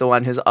 is like the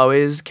one who's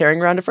always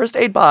carrying around a first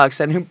aid box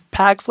and who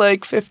packs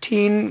like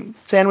 15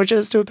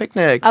 sandwiches to a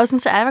picnic. I was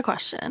gonna say I have a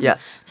question.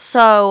 Yes.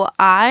 So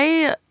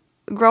I,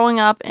 growing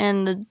up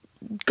in the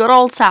good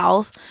old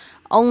South,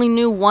 only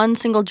knew one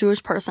single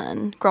Jewish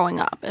person growing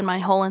up in my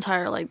whole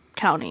entire like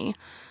county.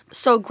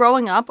 So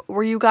growing up,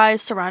 were you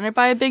guys surrounded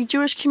by a big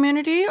Jewish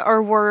community,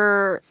 or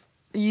were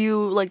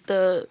you like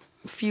the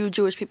few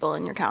Jewish people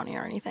in your county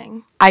or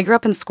anything? I grew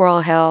up in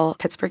Squirrel Hill,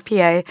 Pittsburgh,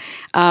 PA,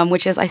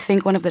 which is, I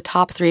think, one of the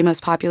top 3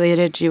 most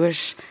populated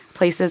Jewish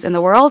places in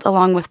the world,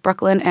 along with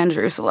Brooklyn and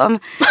Jerusalem.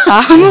 So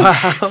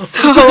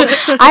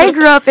I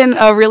grew up in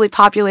a really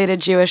populated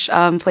Jewish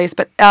place,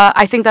 but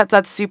I think that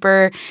that's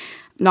super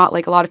not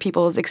like a lot of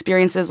people's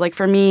experiences. Like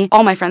for me,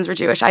 all my friends were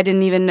Jewish. I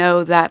didn't even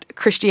know that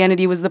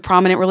Christianity was the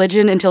prominent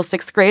religion until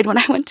 6th grade when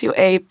I went to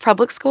a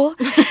public school.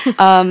 There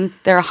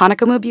are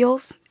Hanukkah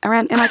mobiles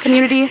around in my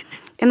community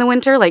in the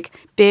winter, like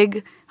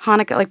big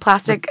Hanukkah, like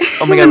plastic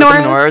Oh my God, with the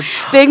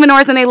menorahs? Big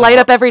menorahs, and they light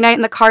up every night,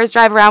 and the cars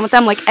drive around with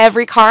them. Like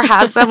every car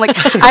has them. Like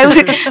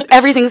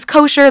everything's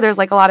kosher. There's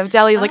like a lot of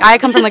delis. Like I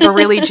come from like a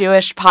really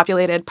Jewish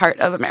populated part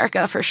of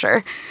America for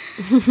sure.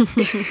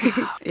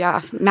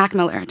 Yeah, Mac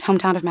Miller,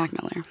 hometown of Mac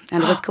Miller,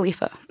 and Wiz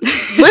Khalifa.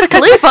 Wiz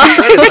Khalifa?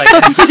 Wait a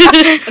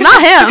second.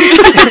 Not him.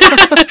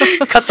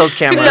 Cut those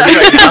cameras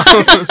right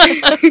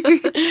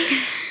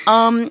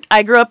now.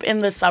 I grew up in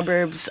the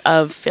suburbs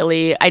of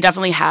Philly. I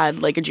definitely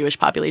had like a Jewish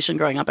population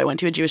growing up. I went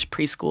to a Jewish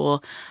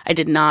preschool. I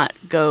did not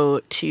go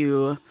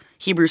to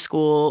Hebrew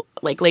school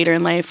like later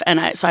in life,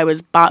 and so I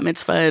was bat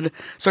mitzvahed,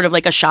 sort of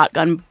like a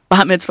shotgun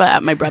bat mitzvah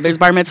at my brother's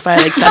bar mitzvah. I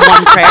like said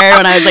one prayer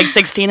when I was like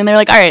 16, and they're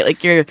like, "All right,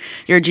 like you're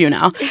a Jew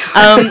now."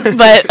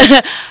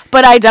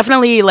 But I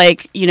definitely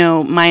like, you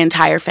know, my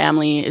entire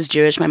family is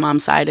Jewish. My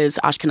mom's side is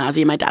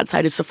Ashkenazi, my dad's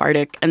side is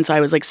Sephardic, and so I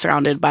was like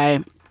surrounded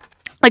by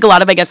like a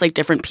lot of, I guess, like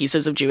different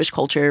pieces of Jewish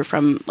culture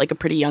from like a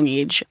pretty young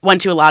age.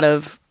 Went to a lot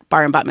of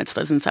bar and bat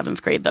mitzvahs in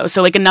 7th grade though.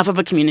 So like enough of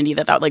a community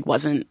that like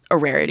wasn't a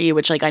rarity,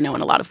 which like I know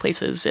in a lot of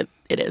places it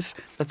is.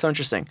 That's so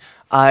interesting.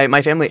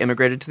 My family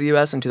immigrated to the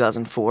U.S. in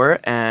 2004,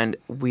 and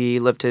we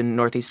lived in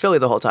Northeast Philly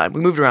the whole time. We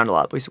moved around a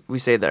lot. We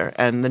stayed there.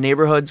 And the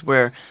neighborhoods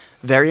were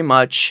very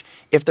much,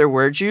 if there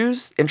were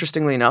Jews,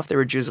 interestingly enough, they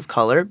were Jews of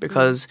color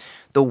because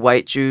the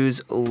white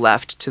Jews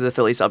left to the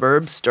Philly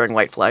suburbs during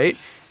white flight,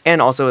 and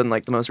also in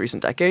like the most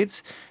recent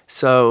decades.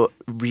 So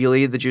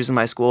really the Jews in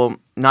my school,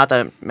 not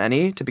that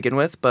many to begin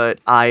with, but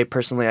I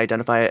personally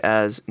identify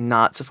as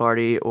not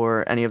Sephardi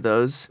or any of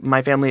those.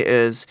 My family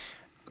is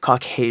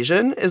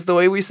Caucasian is the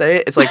way we say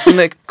it. It's like from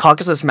the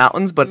Caucasus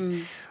Mountains, but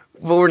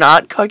we're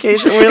not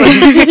Caucasian. We're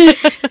like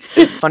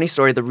funny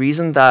story, the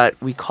reason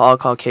that we call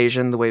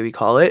Caucasian the way we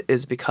call it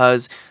is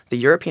because the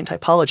European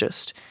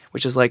typologist,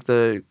 which is like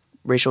the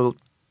racial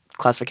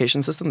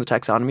classification system, the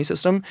taxonomy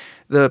system,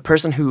 the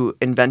person who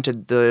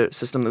invented the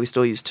system that we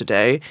still use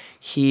today,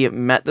 he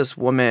met this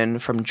woman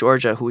from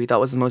Georgia who he thought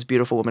was the most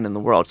beautiful woman in the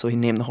world, so he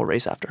named the whole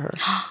race after her.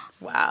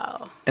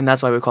 Wow. And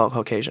that's why we call it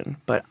Caucasian.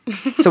 But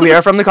so we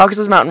are from the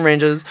Caucasus Mountain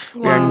ranges.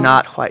 We are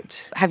not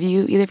white. Have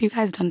either of you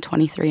guys done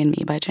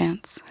 23andMe by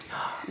chance?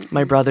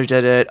 My brother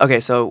did it. Okay,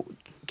 so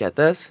get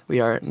this. We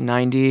are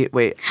 90.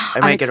 Wait, I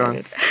might get it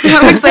wrong.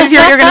 I'm excited to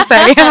hear what you're going to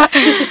say.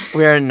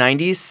 We are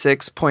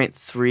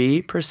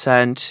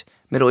 96.3%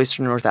 Middle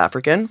Eastern North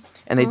African,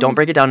 and they don't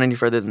break it down any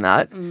further than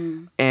that.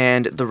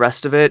 And the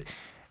rest of it,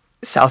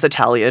 South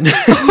Italian.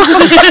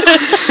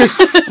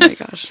 Oh my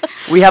gosh.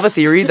 We have a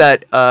theory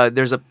that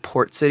there's a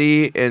port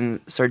city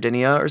in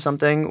Sardinia or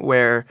something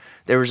where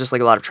there was just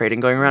like a lot of trading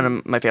going around,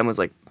 and my family's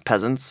like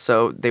peasants,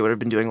 so they would have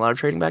been doing a lot of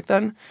trading back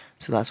then.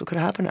 So that's what could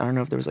have happened. I don't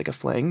know if there was like a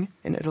fling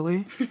in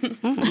Italy.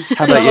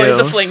 How about There's always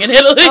you? a fling in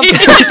Italy.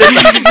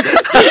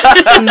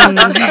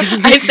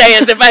 I say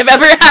as if I've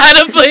ever had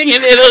a fling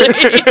in Italy.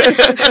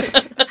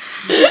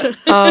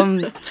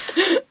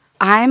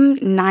 I'm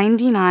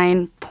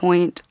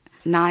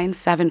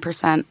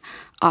 99.97%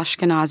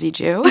 Ashkenazi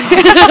Jew.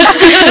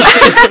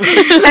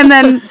 And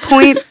then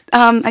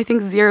I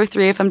think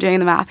 0.03, if I'm doing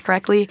the math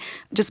correctly,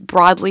 just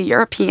broadly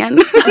European.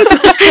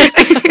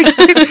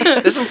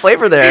 There's some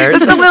flavor there.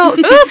 It's a little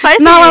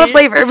spicy. Not a lot of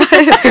flavor,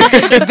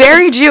 but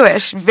very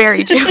Jewish.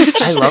 Very Jewish.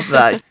 I love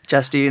that.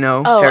 Jess, do you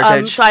know Oh,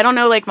 heritage? so I don't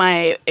know like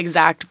my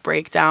exact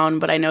breakdown,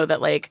 but I know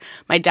that like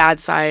my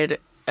dad's side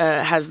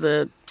has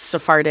the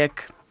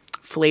Sephardic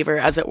flavor,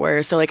 as it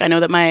were. So like I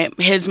know that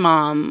his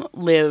mom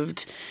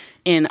lived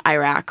in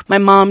Iraq. My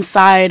mom's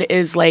side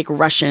is like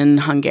Russian,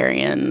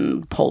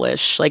 Hungarian,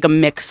 Polish, like a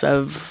mix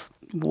of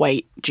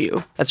white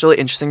Jew. That's really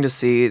interesting to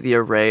see the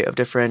array of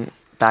different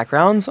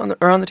backgrounds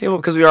around the table,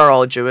 because we are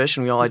all Jewish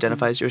and we all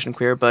identify as Jewish and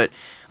queer, but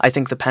I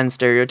think the Penn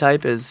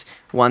stereotype is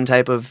one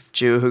type of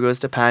Jew who goes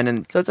to Penn,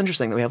 and so it's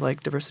interesting that we have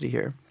like diversity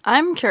here.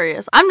 I'm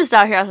curious. I'm just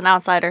out here as an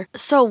outsider.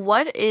 So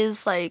what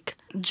is like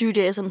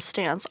Judaism's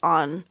stance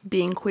on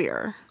being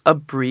queer? A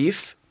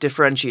brief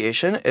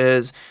differentiation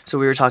is, so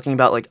we were talking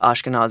about like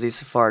Ashkenazi,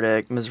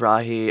 Sephardic,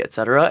 Mizrahi,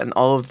 etc., and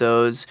all of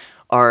those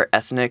are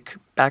ethnic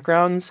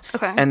backgrounds.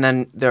 Okay. And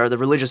then there are the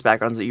religious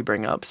backgrounds that you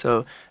bring up.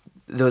 So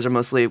those are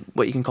mostly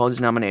what you can call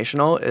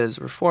denominational, is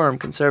Reform,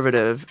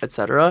 Conservative,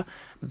 etc.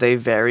 They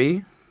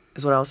vary,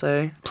 is what I'll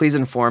say. Please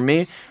inform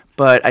me.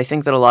 But I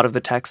think that a lot of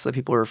the texts that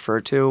people refer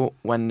to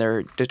when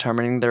they're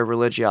determining their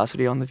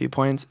religiosity on the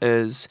viewpoints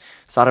is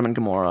Sodom and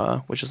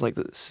Gomorrah, which is like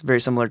this,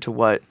 very similar to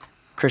what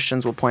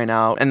Christians will point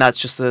out. And that's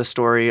just the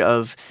story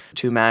of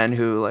two men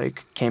who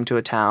like came to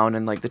a town,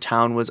 and like the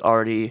town was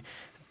already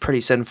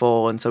pretty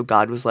sinful, and so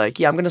God was like,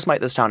 yeah, I'm going to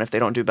smite this town if they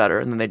don't do better.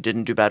 And then they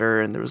didn't do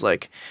better, and there was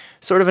like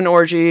sort of an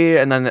orgy,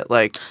 and then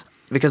like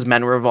because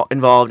men were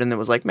involved, and it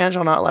was like, man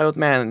shall not lie with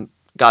man, and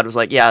God was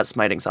like, yeah, it's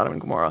smiting Sodom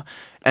and Gomorrah.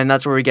 And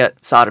that's where we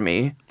get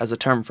sodomy as a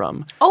term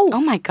from.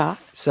 Oh my God.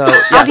 So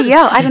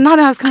Adiel, I did not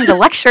know I was coming to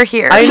lecture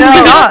here. I know.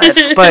 Oh my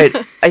God.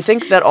 But I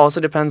think that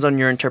also depends on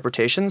your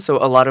interpretation. So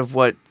a lot of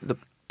what the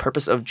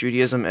purpose of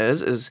Judaism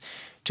is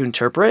to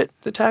interpret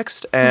the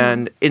text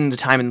and in the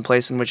time and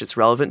place in which it's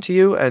relevant to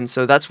you. And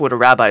so that's what a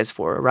rabbi is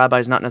for. A rabbi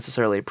is not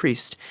necessarily a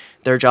priest.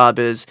 Their job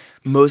is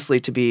mostly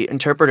to be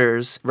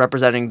interpreters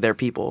representing their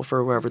people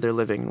for wherever they're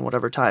living in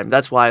whatever time.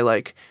 That's why,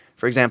 like,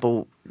 for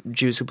example,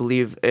 Jews who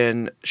believe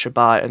in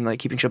Shabbat and like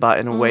keeping Shabbat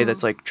in a way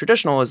that's like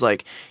traditional is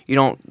like you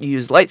don't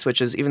use light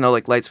switches, even though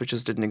like light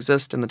switches didn't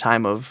exist in the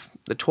time of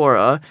the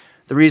Torah.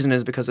 The reason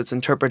is because it's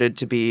interpreted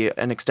to be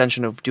an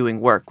extension of doing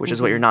work, which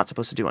is what you're not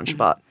supposed to do on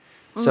Shabbat.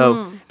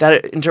 So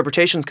that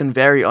interpretations can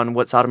vary on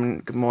what Sodom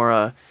and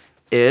Gomorrah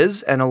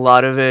is, and a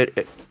lot of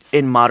it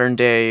in modern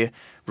day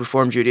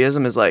Reform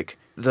Judaism is like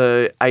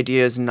the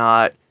idea is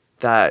not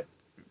that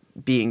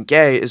being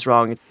gay is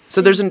wrong.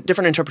 So there's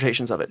different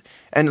interpretations of it.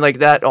 And like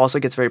that also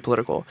gets very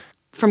political.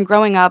 From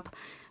growing up,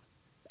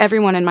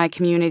 everyone in my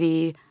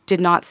community did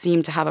not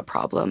seem to have a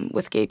problem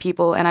with gay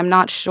people. And I'm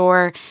not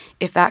sure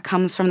if that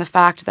comes from the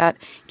fact that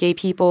gay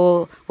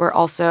people were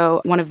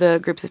also one of the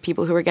groups of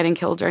people who were getting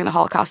killed during the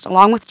Holocaust,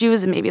 along with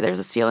Jews. And maybe there's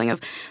this feeling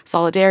of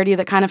solidarity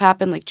that kind of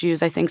happened. Like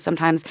Jews, I think,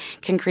 sometimes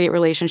can create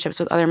relationships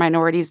with other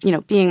minorities,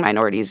 being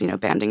minorities,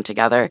 banding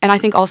together. And I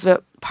think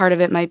also part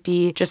of it might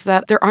be just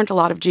that there aren't a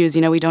lot of Jews.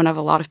 We don't have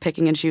a lot of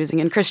picking and choosing.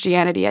 In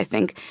Christianity, I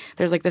think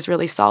there's like this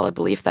really solid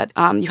belief that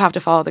you have to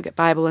follow the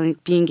Bible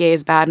and being gay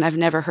is bad. And I've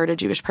never heard a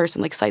Jewish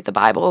person like cite the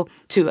Bible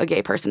to a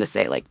gay person to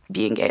say like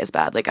being gay is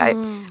bad. Like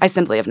I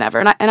simply have never.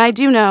 And I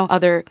do know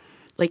other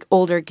like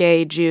older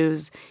gay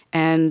Jews,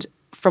 and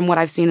from what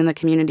I've seen in the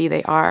community,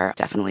 they are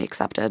definitely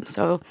accepted.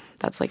 So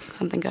that's like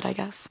something good, I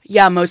guess.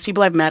 Yeah, most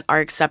people I've met are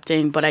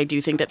accepting, but I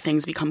do think that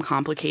things become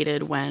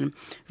complicated when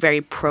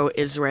very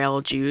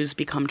pro-Israel Jews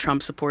become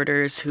Trump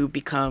supporters who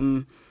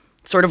become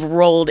sort of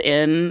rolled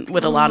in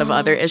with a lot of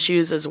other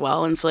issues as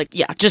well. And so like,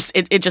 yeah, just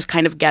it just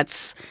kind of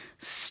gets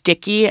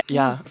sticky.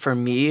 Yeah, for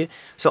me,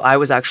 so I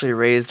was actually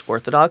raised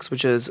Orthodox,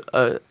 which is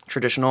a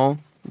traditional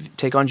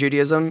take on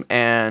Judaism.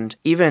 And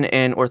even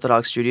in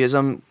Orthodox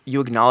Judaism,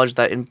 you acknowledge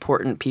that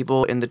important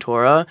people in the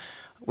Torah,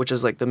 which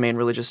is like the main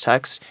religious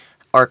text,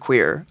 are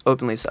queer,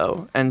 openly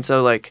so. And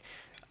so like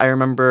I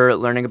remember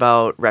learning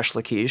about Resh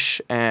Lakish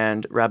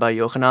and Rabbi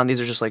Yochanan. These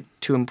are just like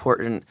two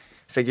important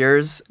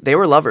figures. They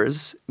were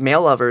lovers,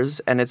 male lovers,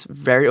 and it's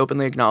very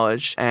openly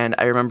acknowledged. And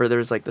I remember there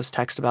was like this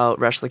text about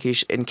Resh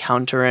Lakish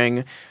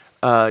encountering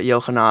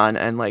Yochanan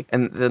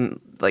and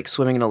then like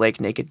swimming in a lake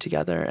naked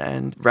together.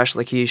 And Resh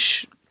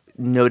Lakish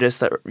noticed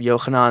that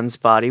Yochanan's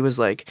body was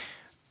like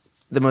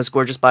the most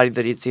gorgeous body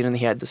that he'd seen, and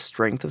he had the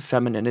strength of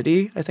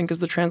femininity, I think is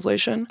the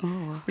translation,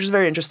 which is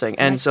very interesting.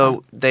 And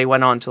so they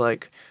went on to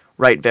like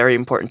write very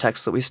important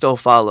texts that we still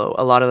follow,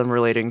 a lot of them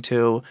relating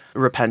to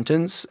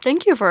repentance.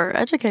 Thank you for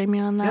educating me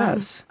on that.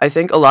 Yes. I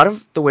think a lot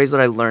of the ways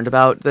that I learned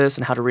about this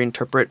and how to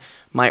reinterpret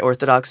my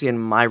orthodoxy and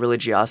my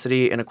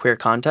religiosity in a queer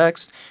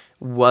context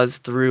was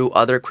through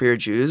other queer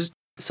Jews.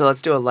 So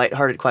let's do a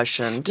lighthearted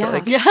question.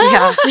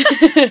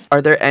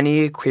 Are there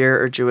any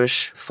queer or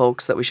Jewish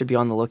folks that we should be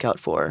on the lookout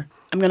for?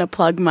 I'm going to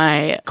plug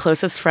my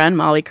closest friend,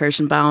 Molly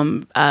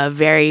Kirschenbaum, a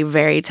very,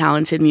 very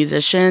talented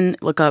musician.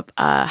 Look up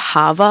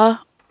Hava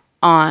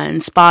on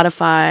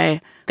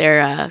Spotify.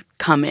 They're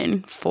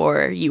coming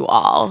for you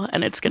all,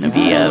 and it's going to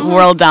be a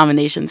world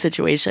domination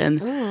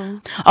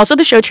situation. Also,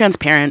 the show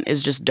Transparent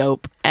is just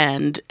dope,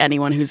 and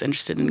anyone who's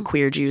interested in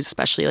queer Jews,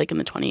 especially like in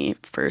the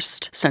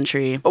 21st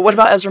century. But what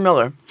about Ezra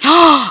Miller?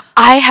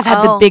 I have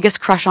had the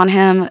biggest crush on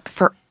him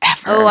forever.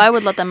 Oh, I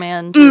would let the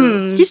man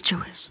do. He's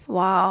Jewish.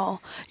 Wow.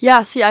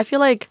 Yeah, see, I feel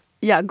like,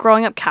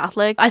 growing up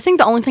Catholic, I think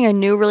the only thing I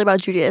knew really about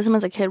Judaism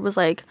as a kid was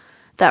like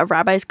that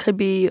rabbis could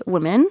be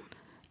women.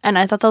 And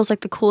I thought that was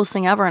like the coolest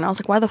thing ever. And I was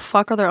like, why the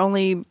fuck are there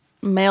only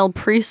male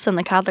priests in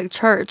the Catholic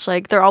Church?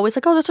 Like, they're always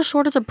like, oh, there's a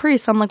shortage of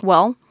priests. I'm like,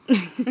 well,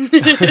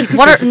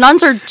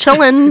 nuns are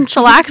chilling,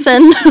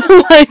 chillaxing,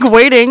 like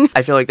waiting.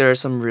 I feel like there are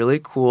some really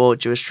cool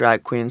Jewish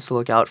drag queens to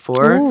look out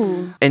for.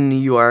 Ooh. In New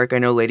York, I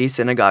know Lady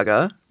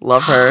Synagoga.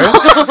 Love her.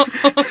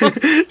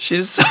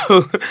 she's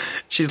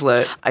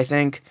lit. I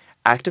think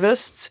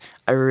activists,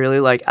 I really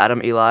like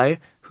Adam Eli,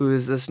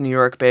 who's this New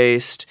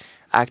York-based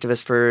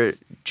activist for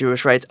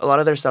Jewish rights. A lot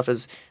of their stuff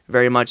is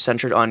very much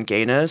centered on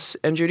gayness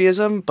and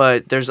Judaism,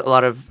 but there's a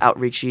lot of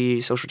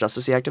outreachy social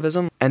justice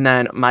activism. And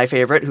then my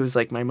favorite, who's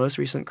like my most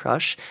recent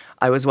crush,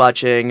 I was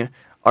watching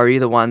Are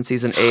You the One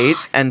season 8,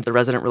 and the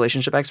resident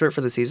relationship expert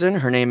for the season.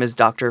 Her name is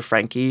Dr.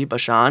 Frankie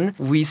Bashan.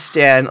 We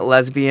stan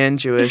lesbian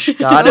Jewish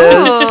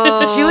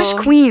goddess. Jewish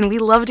queen. We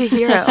love to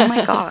hear it. Oh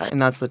my God.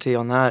 And that's the tea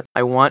on that.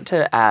 I want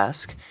to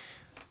ask,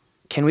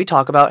 can we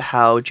talk about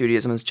how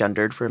Judaism is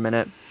gendered for a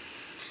minute?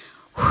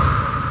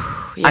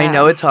 I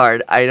know it's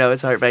hard.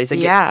 But I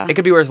think it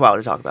could be worthwhile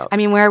to talk about. I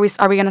mean, are we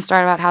going to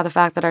start about how the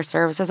fact that our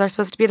services are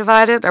supposed to be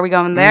divided? Are we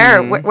going there?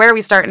 Or where are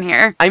we starting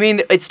here? I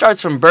mean, it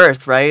starts from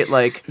birth, right?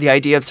 Like the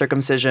idea of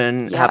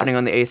circumcision happening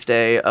on the 8th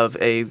day of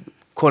a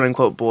quote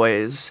unquote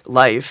boy's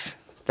life.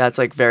 That's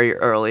like very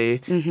early.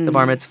 The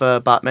bar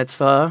mitzvah, bat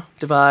mitzvah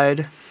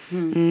divide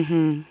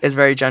is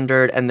very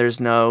gendered, and there's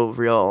no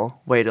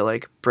real way to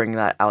like bring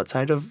that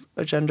outside of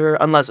a gender,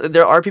 unless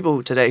there are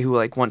people today who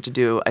like want to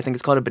do. I think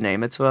it's called a b'nai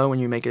mitzvah when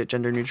you make it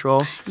gender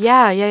neutral.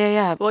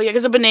 Yeah. Well, yeah,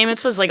 because a b'nai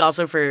mitzvah was like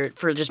also for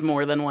just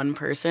more than one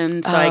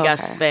person. So I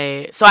guess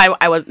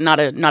I was not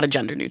a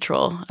gender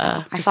neutral.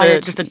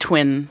 Just a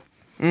twin.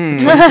 Twin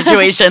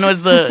situation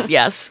was the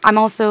yes. I'm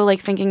also like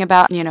thinking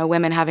about,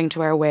 women having to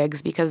wear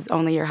wigs because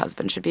only your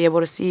husband should be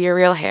able to see your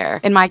real hair.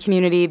 In my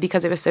community,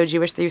 because it was so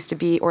Jewish, there used to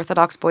be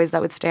Orthodox boys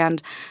that would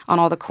stand on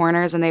all the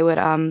corners and they would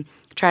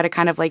try to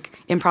kind of like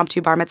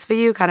impromptu bar mitzvah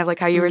you, kind of like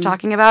how you were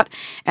talking about.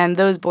 And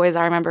those boys,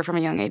 I remember from a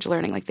young age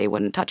learning, like they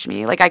wouldn't touch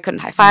me. Like I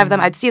couldn't high five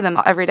them. I'd see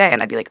them every day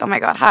and I'd be like, oh my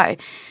God, hi.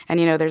 And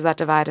there's that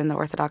divide in the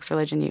Orthodox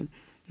religion.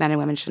 Men and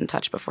women shouldn't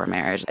touch before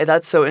marriage.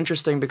 That's so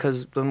interesting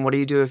because then what do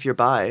you do if you're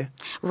bi?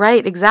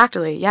 Right,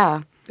 exactly,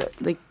 yeah.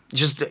 Like,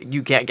 just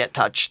you can't get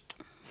touched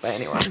by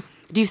anyone.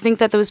 Do you think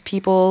that those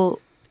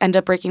people end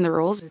up breaking the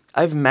rules?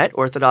 I've met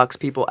Orthodox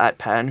people at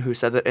Penn who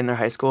said that in their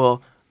high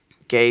school,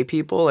 gay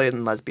people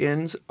and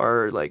lesbians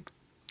are like,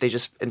 they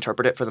just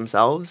interpret it for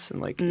themselves and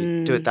like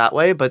do it that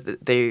way. But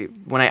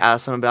when I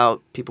asked them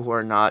about people who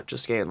are not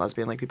just gay and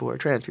lesbian, like people who are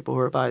trans, people who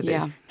are bi,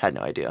 they had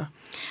no idea.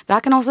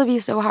 That can also be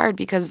so hard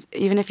because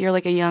even if you're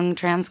like a young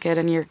trans kid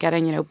and you're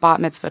getting,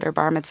 bat mitzvah or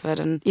bar mitzvah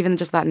and even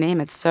just that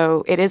name, it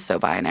is so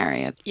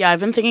binary. Yeah, I've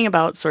been thinking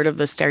about sort of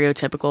the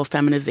stereotypical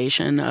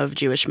feminization of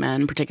Jewish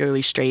men,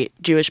 particularly straight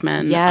Jewish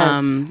men.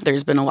 Yes.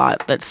 There's been a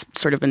lot that's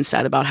sort of been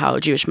said about how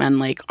Jewish men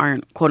like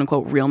aren't quote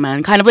unquote real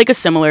men, kind of like a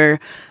similar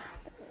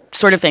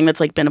sort of thing that's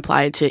like been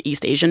applied to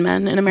East Asian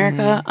men in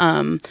America.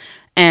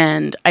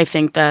 And I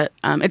think that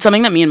it's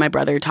something that me and my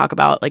brother talk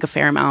about like a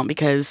fair amount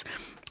because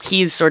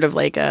he's sort of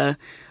like a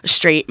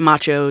straight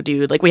macho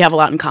dude. Like we have a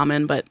lot in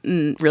common, but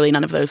really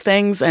none of those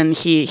things. And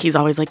he's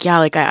always like, yeah,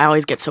 like I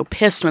always get so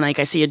pissed when like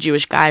I see a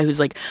Jewish guy who's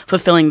like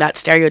fulfilling that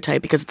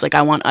stereotype because it's like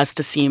I want us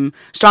to seem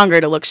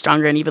stronger, to look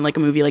stronger. And even like a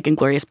movie like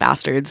Inglourious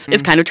Bastards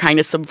is kind of trying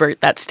to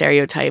subvert that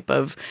stereotype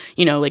of,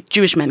 like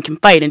Jewish men can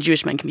fight and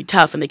Jewish men can be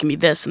tough and they can be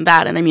this and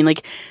that. And I mean,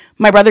 like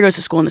my brother goes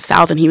to school in the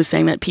South and he was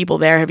saying that people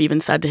there have even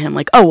said to him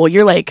like, oh, well,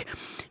 you're like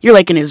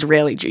an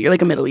Israeli Jew. You're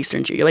like a Middle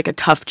Eastern Jew. You're like a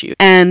tough Jew.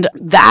 And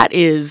that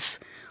is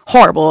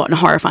horrible and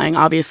horrifying,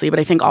 obviously, but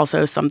I think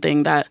also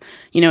something that,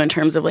 in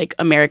terms of like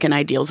American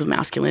ideals of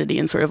masculinity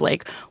and sort of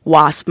like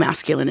WASP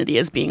masculinity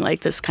as being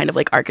like this kind of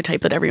like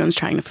archetype that everyone's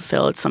trying to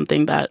fulfill, it's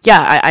something that,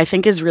 I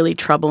think is really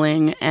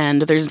troubling,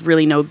 and there's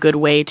really no good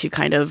way to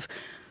kind of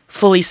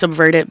fully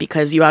subvert it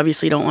because you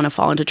obviously don't want to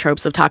fall into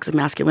tropes of toxic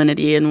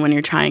masculinity and when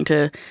you're trying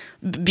to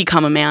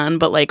become a man,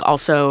 but like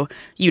also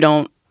you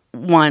don't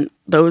want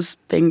those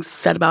things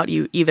said about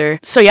you either.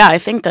 So yeah, I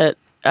think that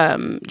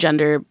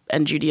gender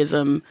and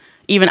Judaism,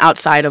 even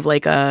outside of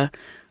like the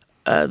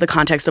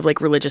context of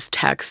like religious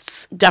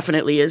texts,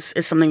 definitely is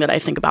something that I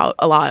think about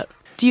a lot.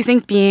 Do you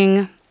think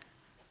being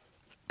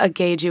a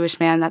gay Jewish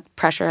man, that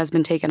pressure has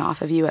been taken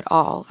off of you at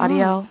all,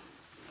 Adiel?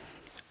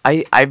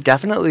 I've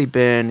definitely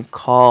been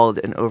called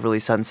an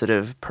overly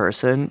sensitive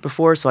person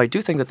before, so I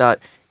do think that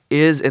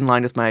is in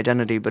line with my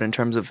identity, but in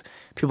terms of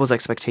people's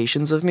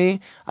expectations of me,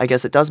 I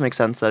guess it does make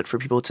sense that for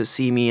people to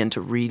see me and to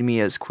read me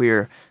as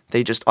queer,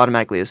 they just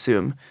automatically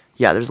assume,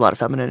 yeah, there's a lot of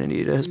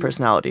femininity to his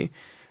personality.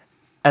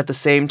 At the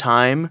same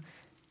time,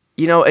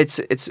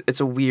 it's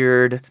a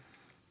weird,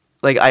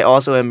 like I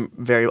also am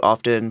very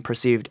often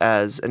perceived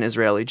as an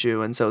Israeli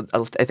Jew, and so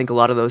I think a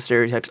lot of those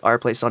stereotypes are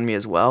placed on me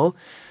as well.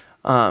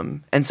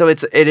 And so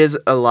it is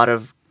a lot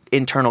of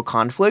internal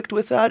conflict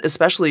with that,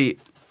 especially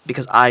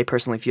because I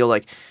personally feel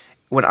like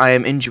when I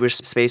am in Jewish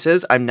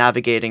spaces, I'm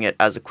navigating it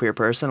as a queer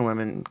person. When I'm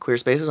in queer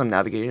spaces, I'm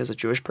navigating it as a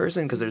Jewish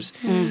person because there's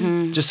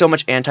just so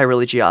much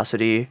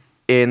anti-religiosity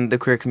in the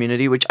queer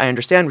community, which I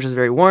understand, which is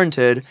very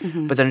warranted,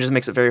 but then it just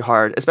makes it very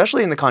hard,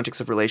 especially in the context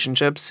of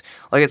relationships.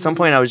 Like at some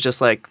point I was just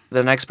like,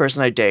 the next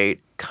person I date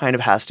kind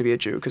of has to be a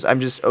Jew because I'm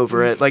just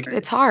over it. Like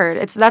it's hard.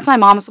 That's my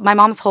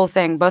mom's whole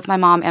thing. Both my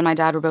mom and my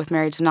dad were both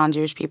married to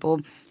non-Jewish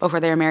people before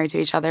they were married to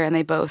each other, and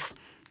they both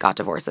got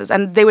divorces.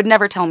 And they would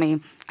never tell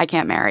me I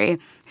can't marry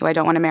who I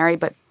don't want to marry,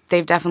 but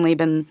they've definitely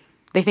been,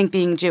 they think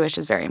being Jewish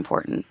is very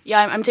important.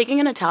 Yeah, I'm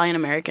taking an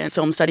Italian-American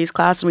film studies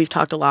class, and we've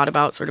talked a lot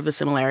about sort of the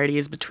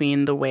similarities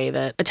between the way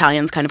that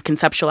Italians kind of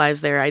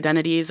conceptualize their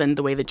identities and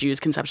the way that Jews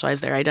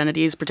conceptualize their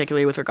identities,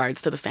 particularly with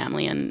regards to the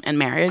family and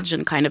marriage,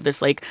 and kind of this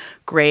like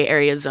gray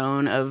area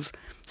zone of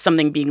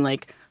something being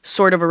like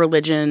sort of a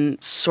religion,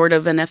 sort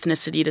of an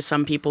ethnicity to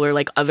some people, or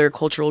like other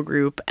cultural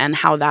group, and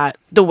how that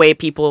the way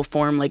people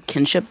form like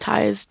kinship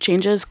ties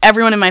changes.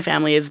 Everyone in my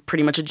family is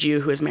pretty much a Jew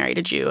who has married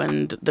a Jew,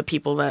 and the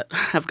people that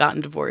have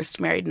gotten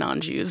divorced married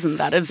non-Jews, and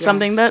that is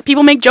something that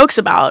people make jokes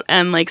about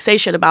and like say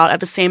shit about.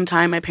 At the same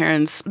time, my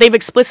parents, they've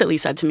explicitly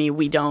said to me,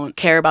 we don't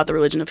care about the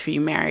religion of who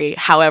you marry.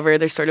 However,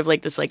 there's sort of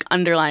like this like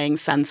underlying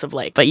sense of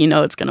like, but you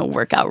know it's gonna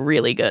work out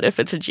really good if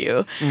it's a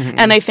Jew.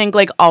 And I think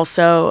like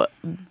also,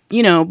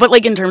 you know, but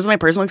like in terms of my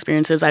personal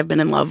experiences, I've been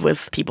in love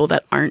with people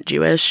that aren't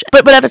Jewish.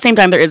 But at the same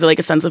time, there is like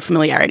a sense of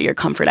familiarity or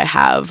comfort I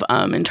have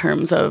in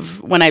terms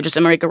of when I just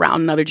am like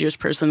around another Jewish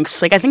person.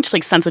 Cause, like I think just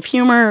like sense of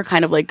humor,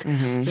 kind of like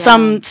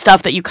some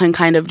stuff that you can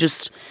kind of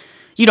just,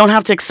 you don't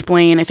have to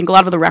explain. I think a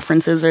lot of the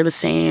references are the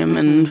same.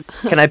 And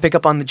Can I pick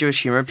up on the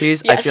Jewish humor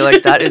piece? I Yes. feel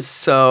like that is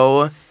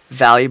so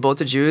valuable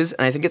to Jews,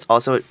 and I think it's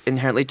also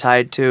inherently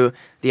tied to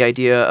the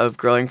idea of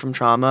growing from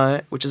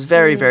trauma, which is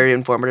very, very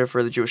informative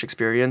for the Jewish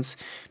experience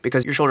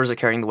because your shoulders are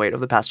carrying the weight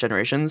of the past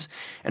generations.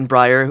 And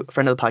Breyer, a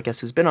friend of the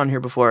podcast who's been on here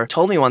before,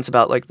 told me once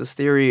about like this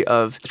theory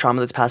of trauma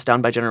that's passed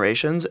down by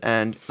generations,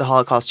 and the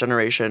Holocaust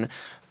generation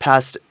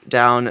passed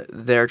down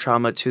their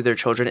trauma to their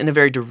children in a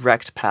very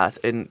direct path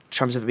in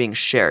terms of it being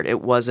shared.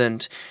 It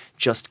wasn't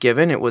just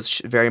given, it was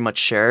very much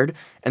shared.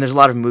 And there's a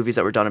lot of movies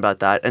that were done about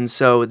that. And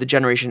so the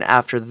generation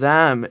after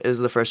them is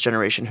the first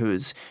generation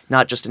who's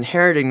not just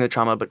inheriting the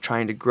trauma, but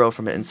trying to grow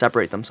from it and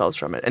separate themselves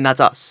from it. And that's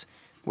us.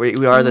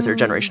 We are the third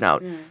generation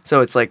out.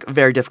 So it's like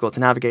very difficult to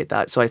navigate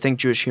that. So I think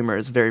Jewish humor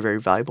is very, very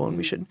valuable, and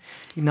we should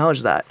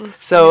acknowledge that.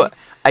 So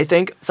I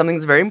think something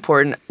that's very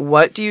important,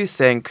 what do you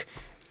think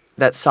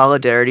that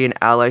solidarity and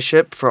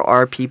allyship for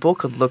our people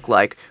could look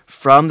like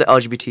from the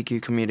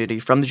LGBTQ community,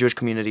 from the Jewish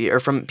community, or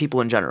from people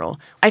in general?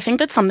 I think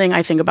that's something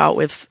I think about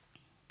with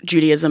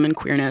Judaism and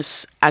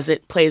queerness as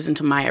it plays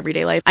into my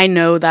everyday life. I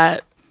know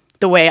that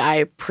the way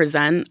I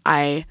present,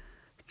 I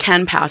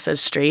can pass as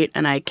straight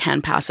and I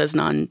can pass as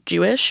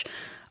non-Jewish.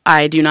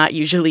 I do not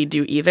usually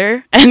do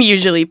either, and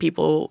usually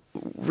people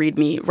read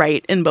me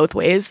right in both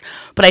ways.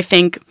 But I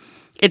think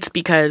it's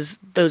because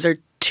those are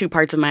two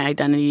parts of my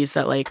identities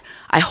that like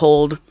I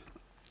hold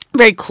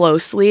very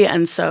closely,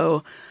 and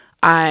so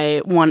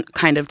I want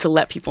kind of to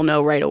let people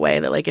know right away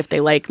that like if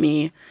they like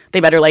me, they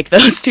better like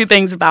those two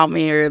things about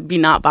me or be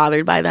not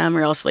bothered by them,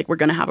 or else like we're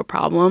gonna have a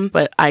problem.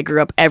 But I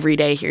grew up every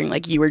day hearing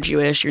like, you are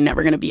Jewish, you're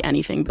never gonna be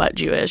anything but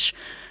Jewish,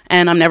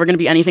 and I'm never gonna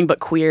be anything but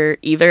queer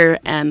either.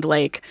 And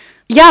like,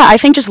 yeah, I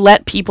think just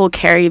let people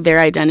carry their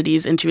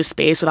identities into a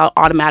space without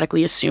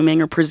automatically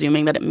assuming or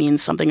presuming that it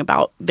means something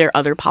about their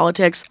other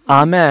politics.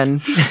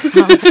 Amen.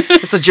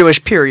 It's a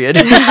Jewish period.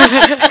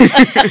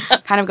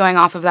 Kind of going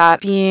off of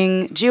that,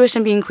 being Jewish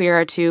and being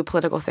queer are two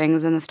political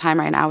things in this time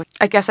right now.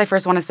 I guess I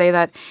first want to say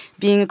that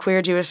being a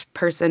queer Jewish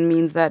person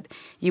means that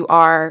you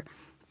are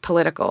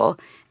political.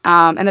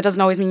 And that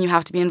doesn't always mean you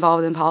have to be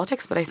involved in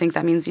politics, but I think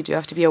that means you do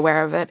have to be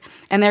aware of it.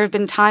 And there have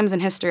been times in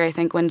history, I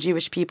think, when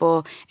Jewish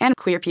people and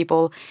queer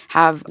people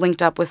have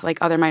linked up with like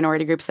other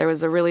minority groups. There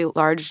was a really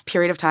large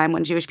period of time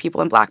when Jewish people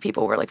and Black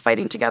people were like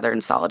fighting together in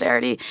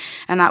solidarity,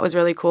 and that was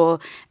really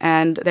cool.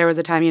 And there was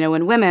a time, you know,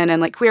 when women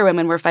and like queer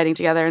women were fighting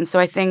together. And so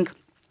I think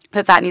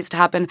that needs to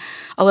happen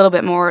a little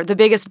bit more. The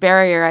biggest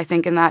barrier, I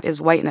think, in that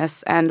is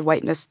whiteness, and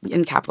whiteness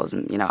in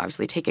capitalism, you know,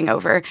 obviously taking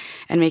over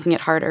and making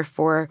it harder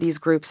for these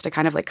groups to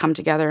kind of like come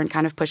together and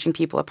kind of pushing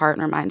people apart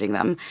and reminding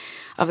them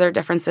of their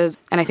differences.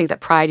 And I think that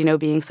Pride, you know,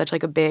 being such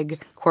like a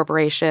big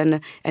corporation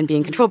and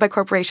being controlled by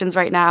corporations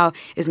right now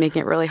is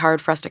making it really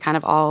hard for us to kind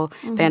of all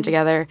band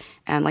together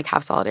and like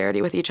have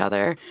solidarity with each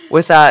other.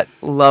 With that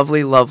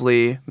lovely,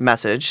 lovely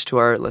message to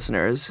our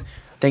listeners,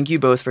 thank you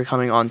both for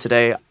coming on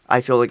today.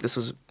 I feel like this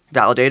was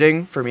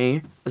validating for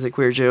me as a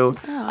queer Jew.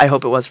 I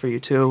hope it was for you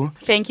too.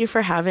 Thank you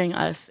for having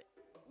us.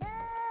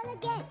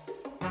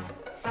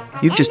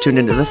 You've just tuned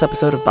into this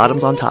episode of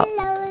Bottoms on Top.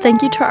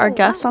 Thank you to our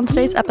guests on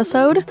today's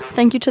episode.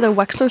 Thank you to the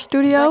Wexler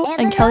Studio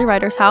and Kelly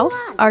Ryder's House,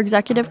 our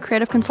executive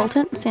creative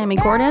consultant, Sammy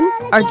Gordon,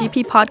 our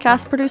DP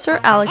podcast producer,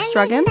 Alex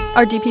Druggan,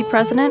 our DP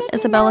president,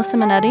 Isabella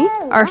Simonetti,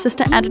 our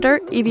assistant editor,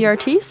 Evie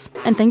Ortiz,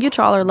 and thank you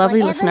to all our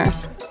lovely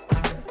listeners.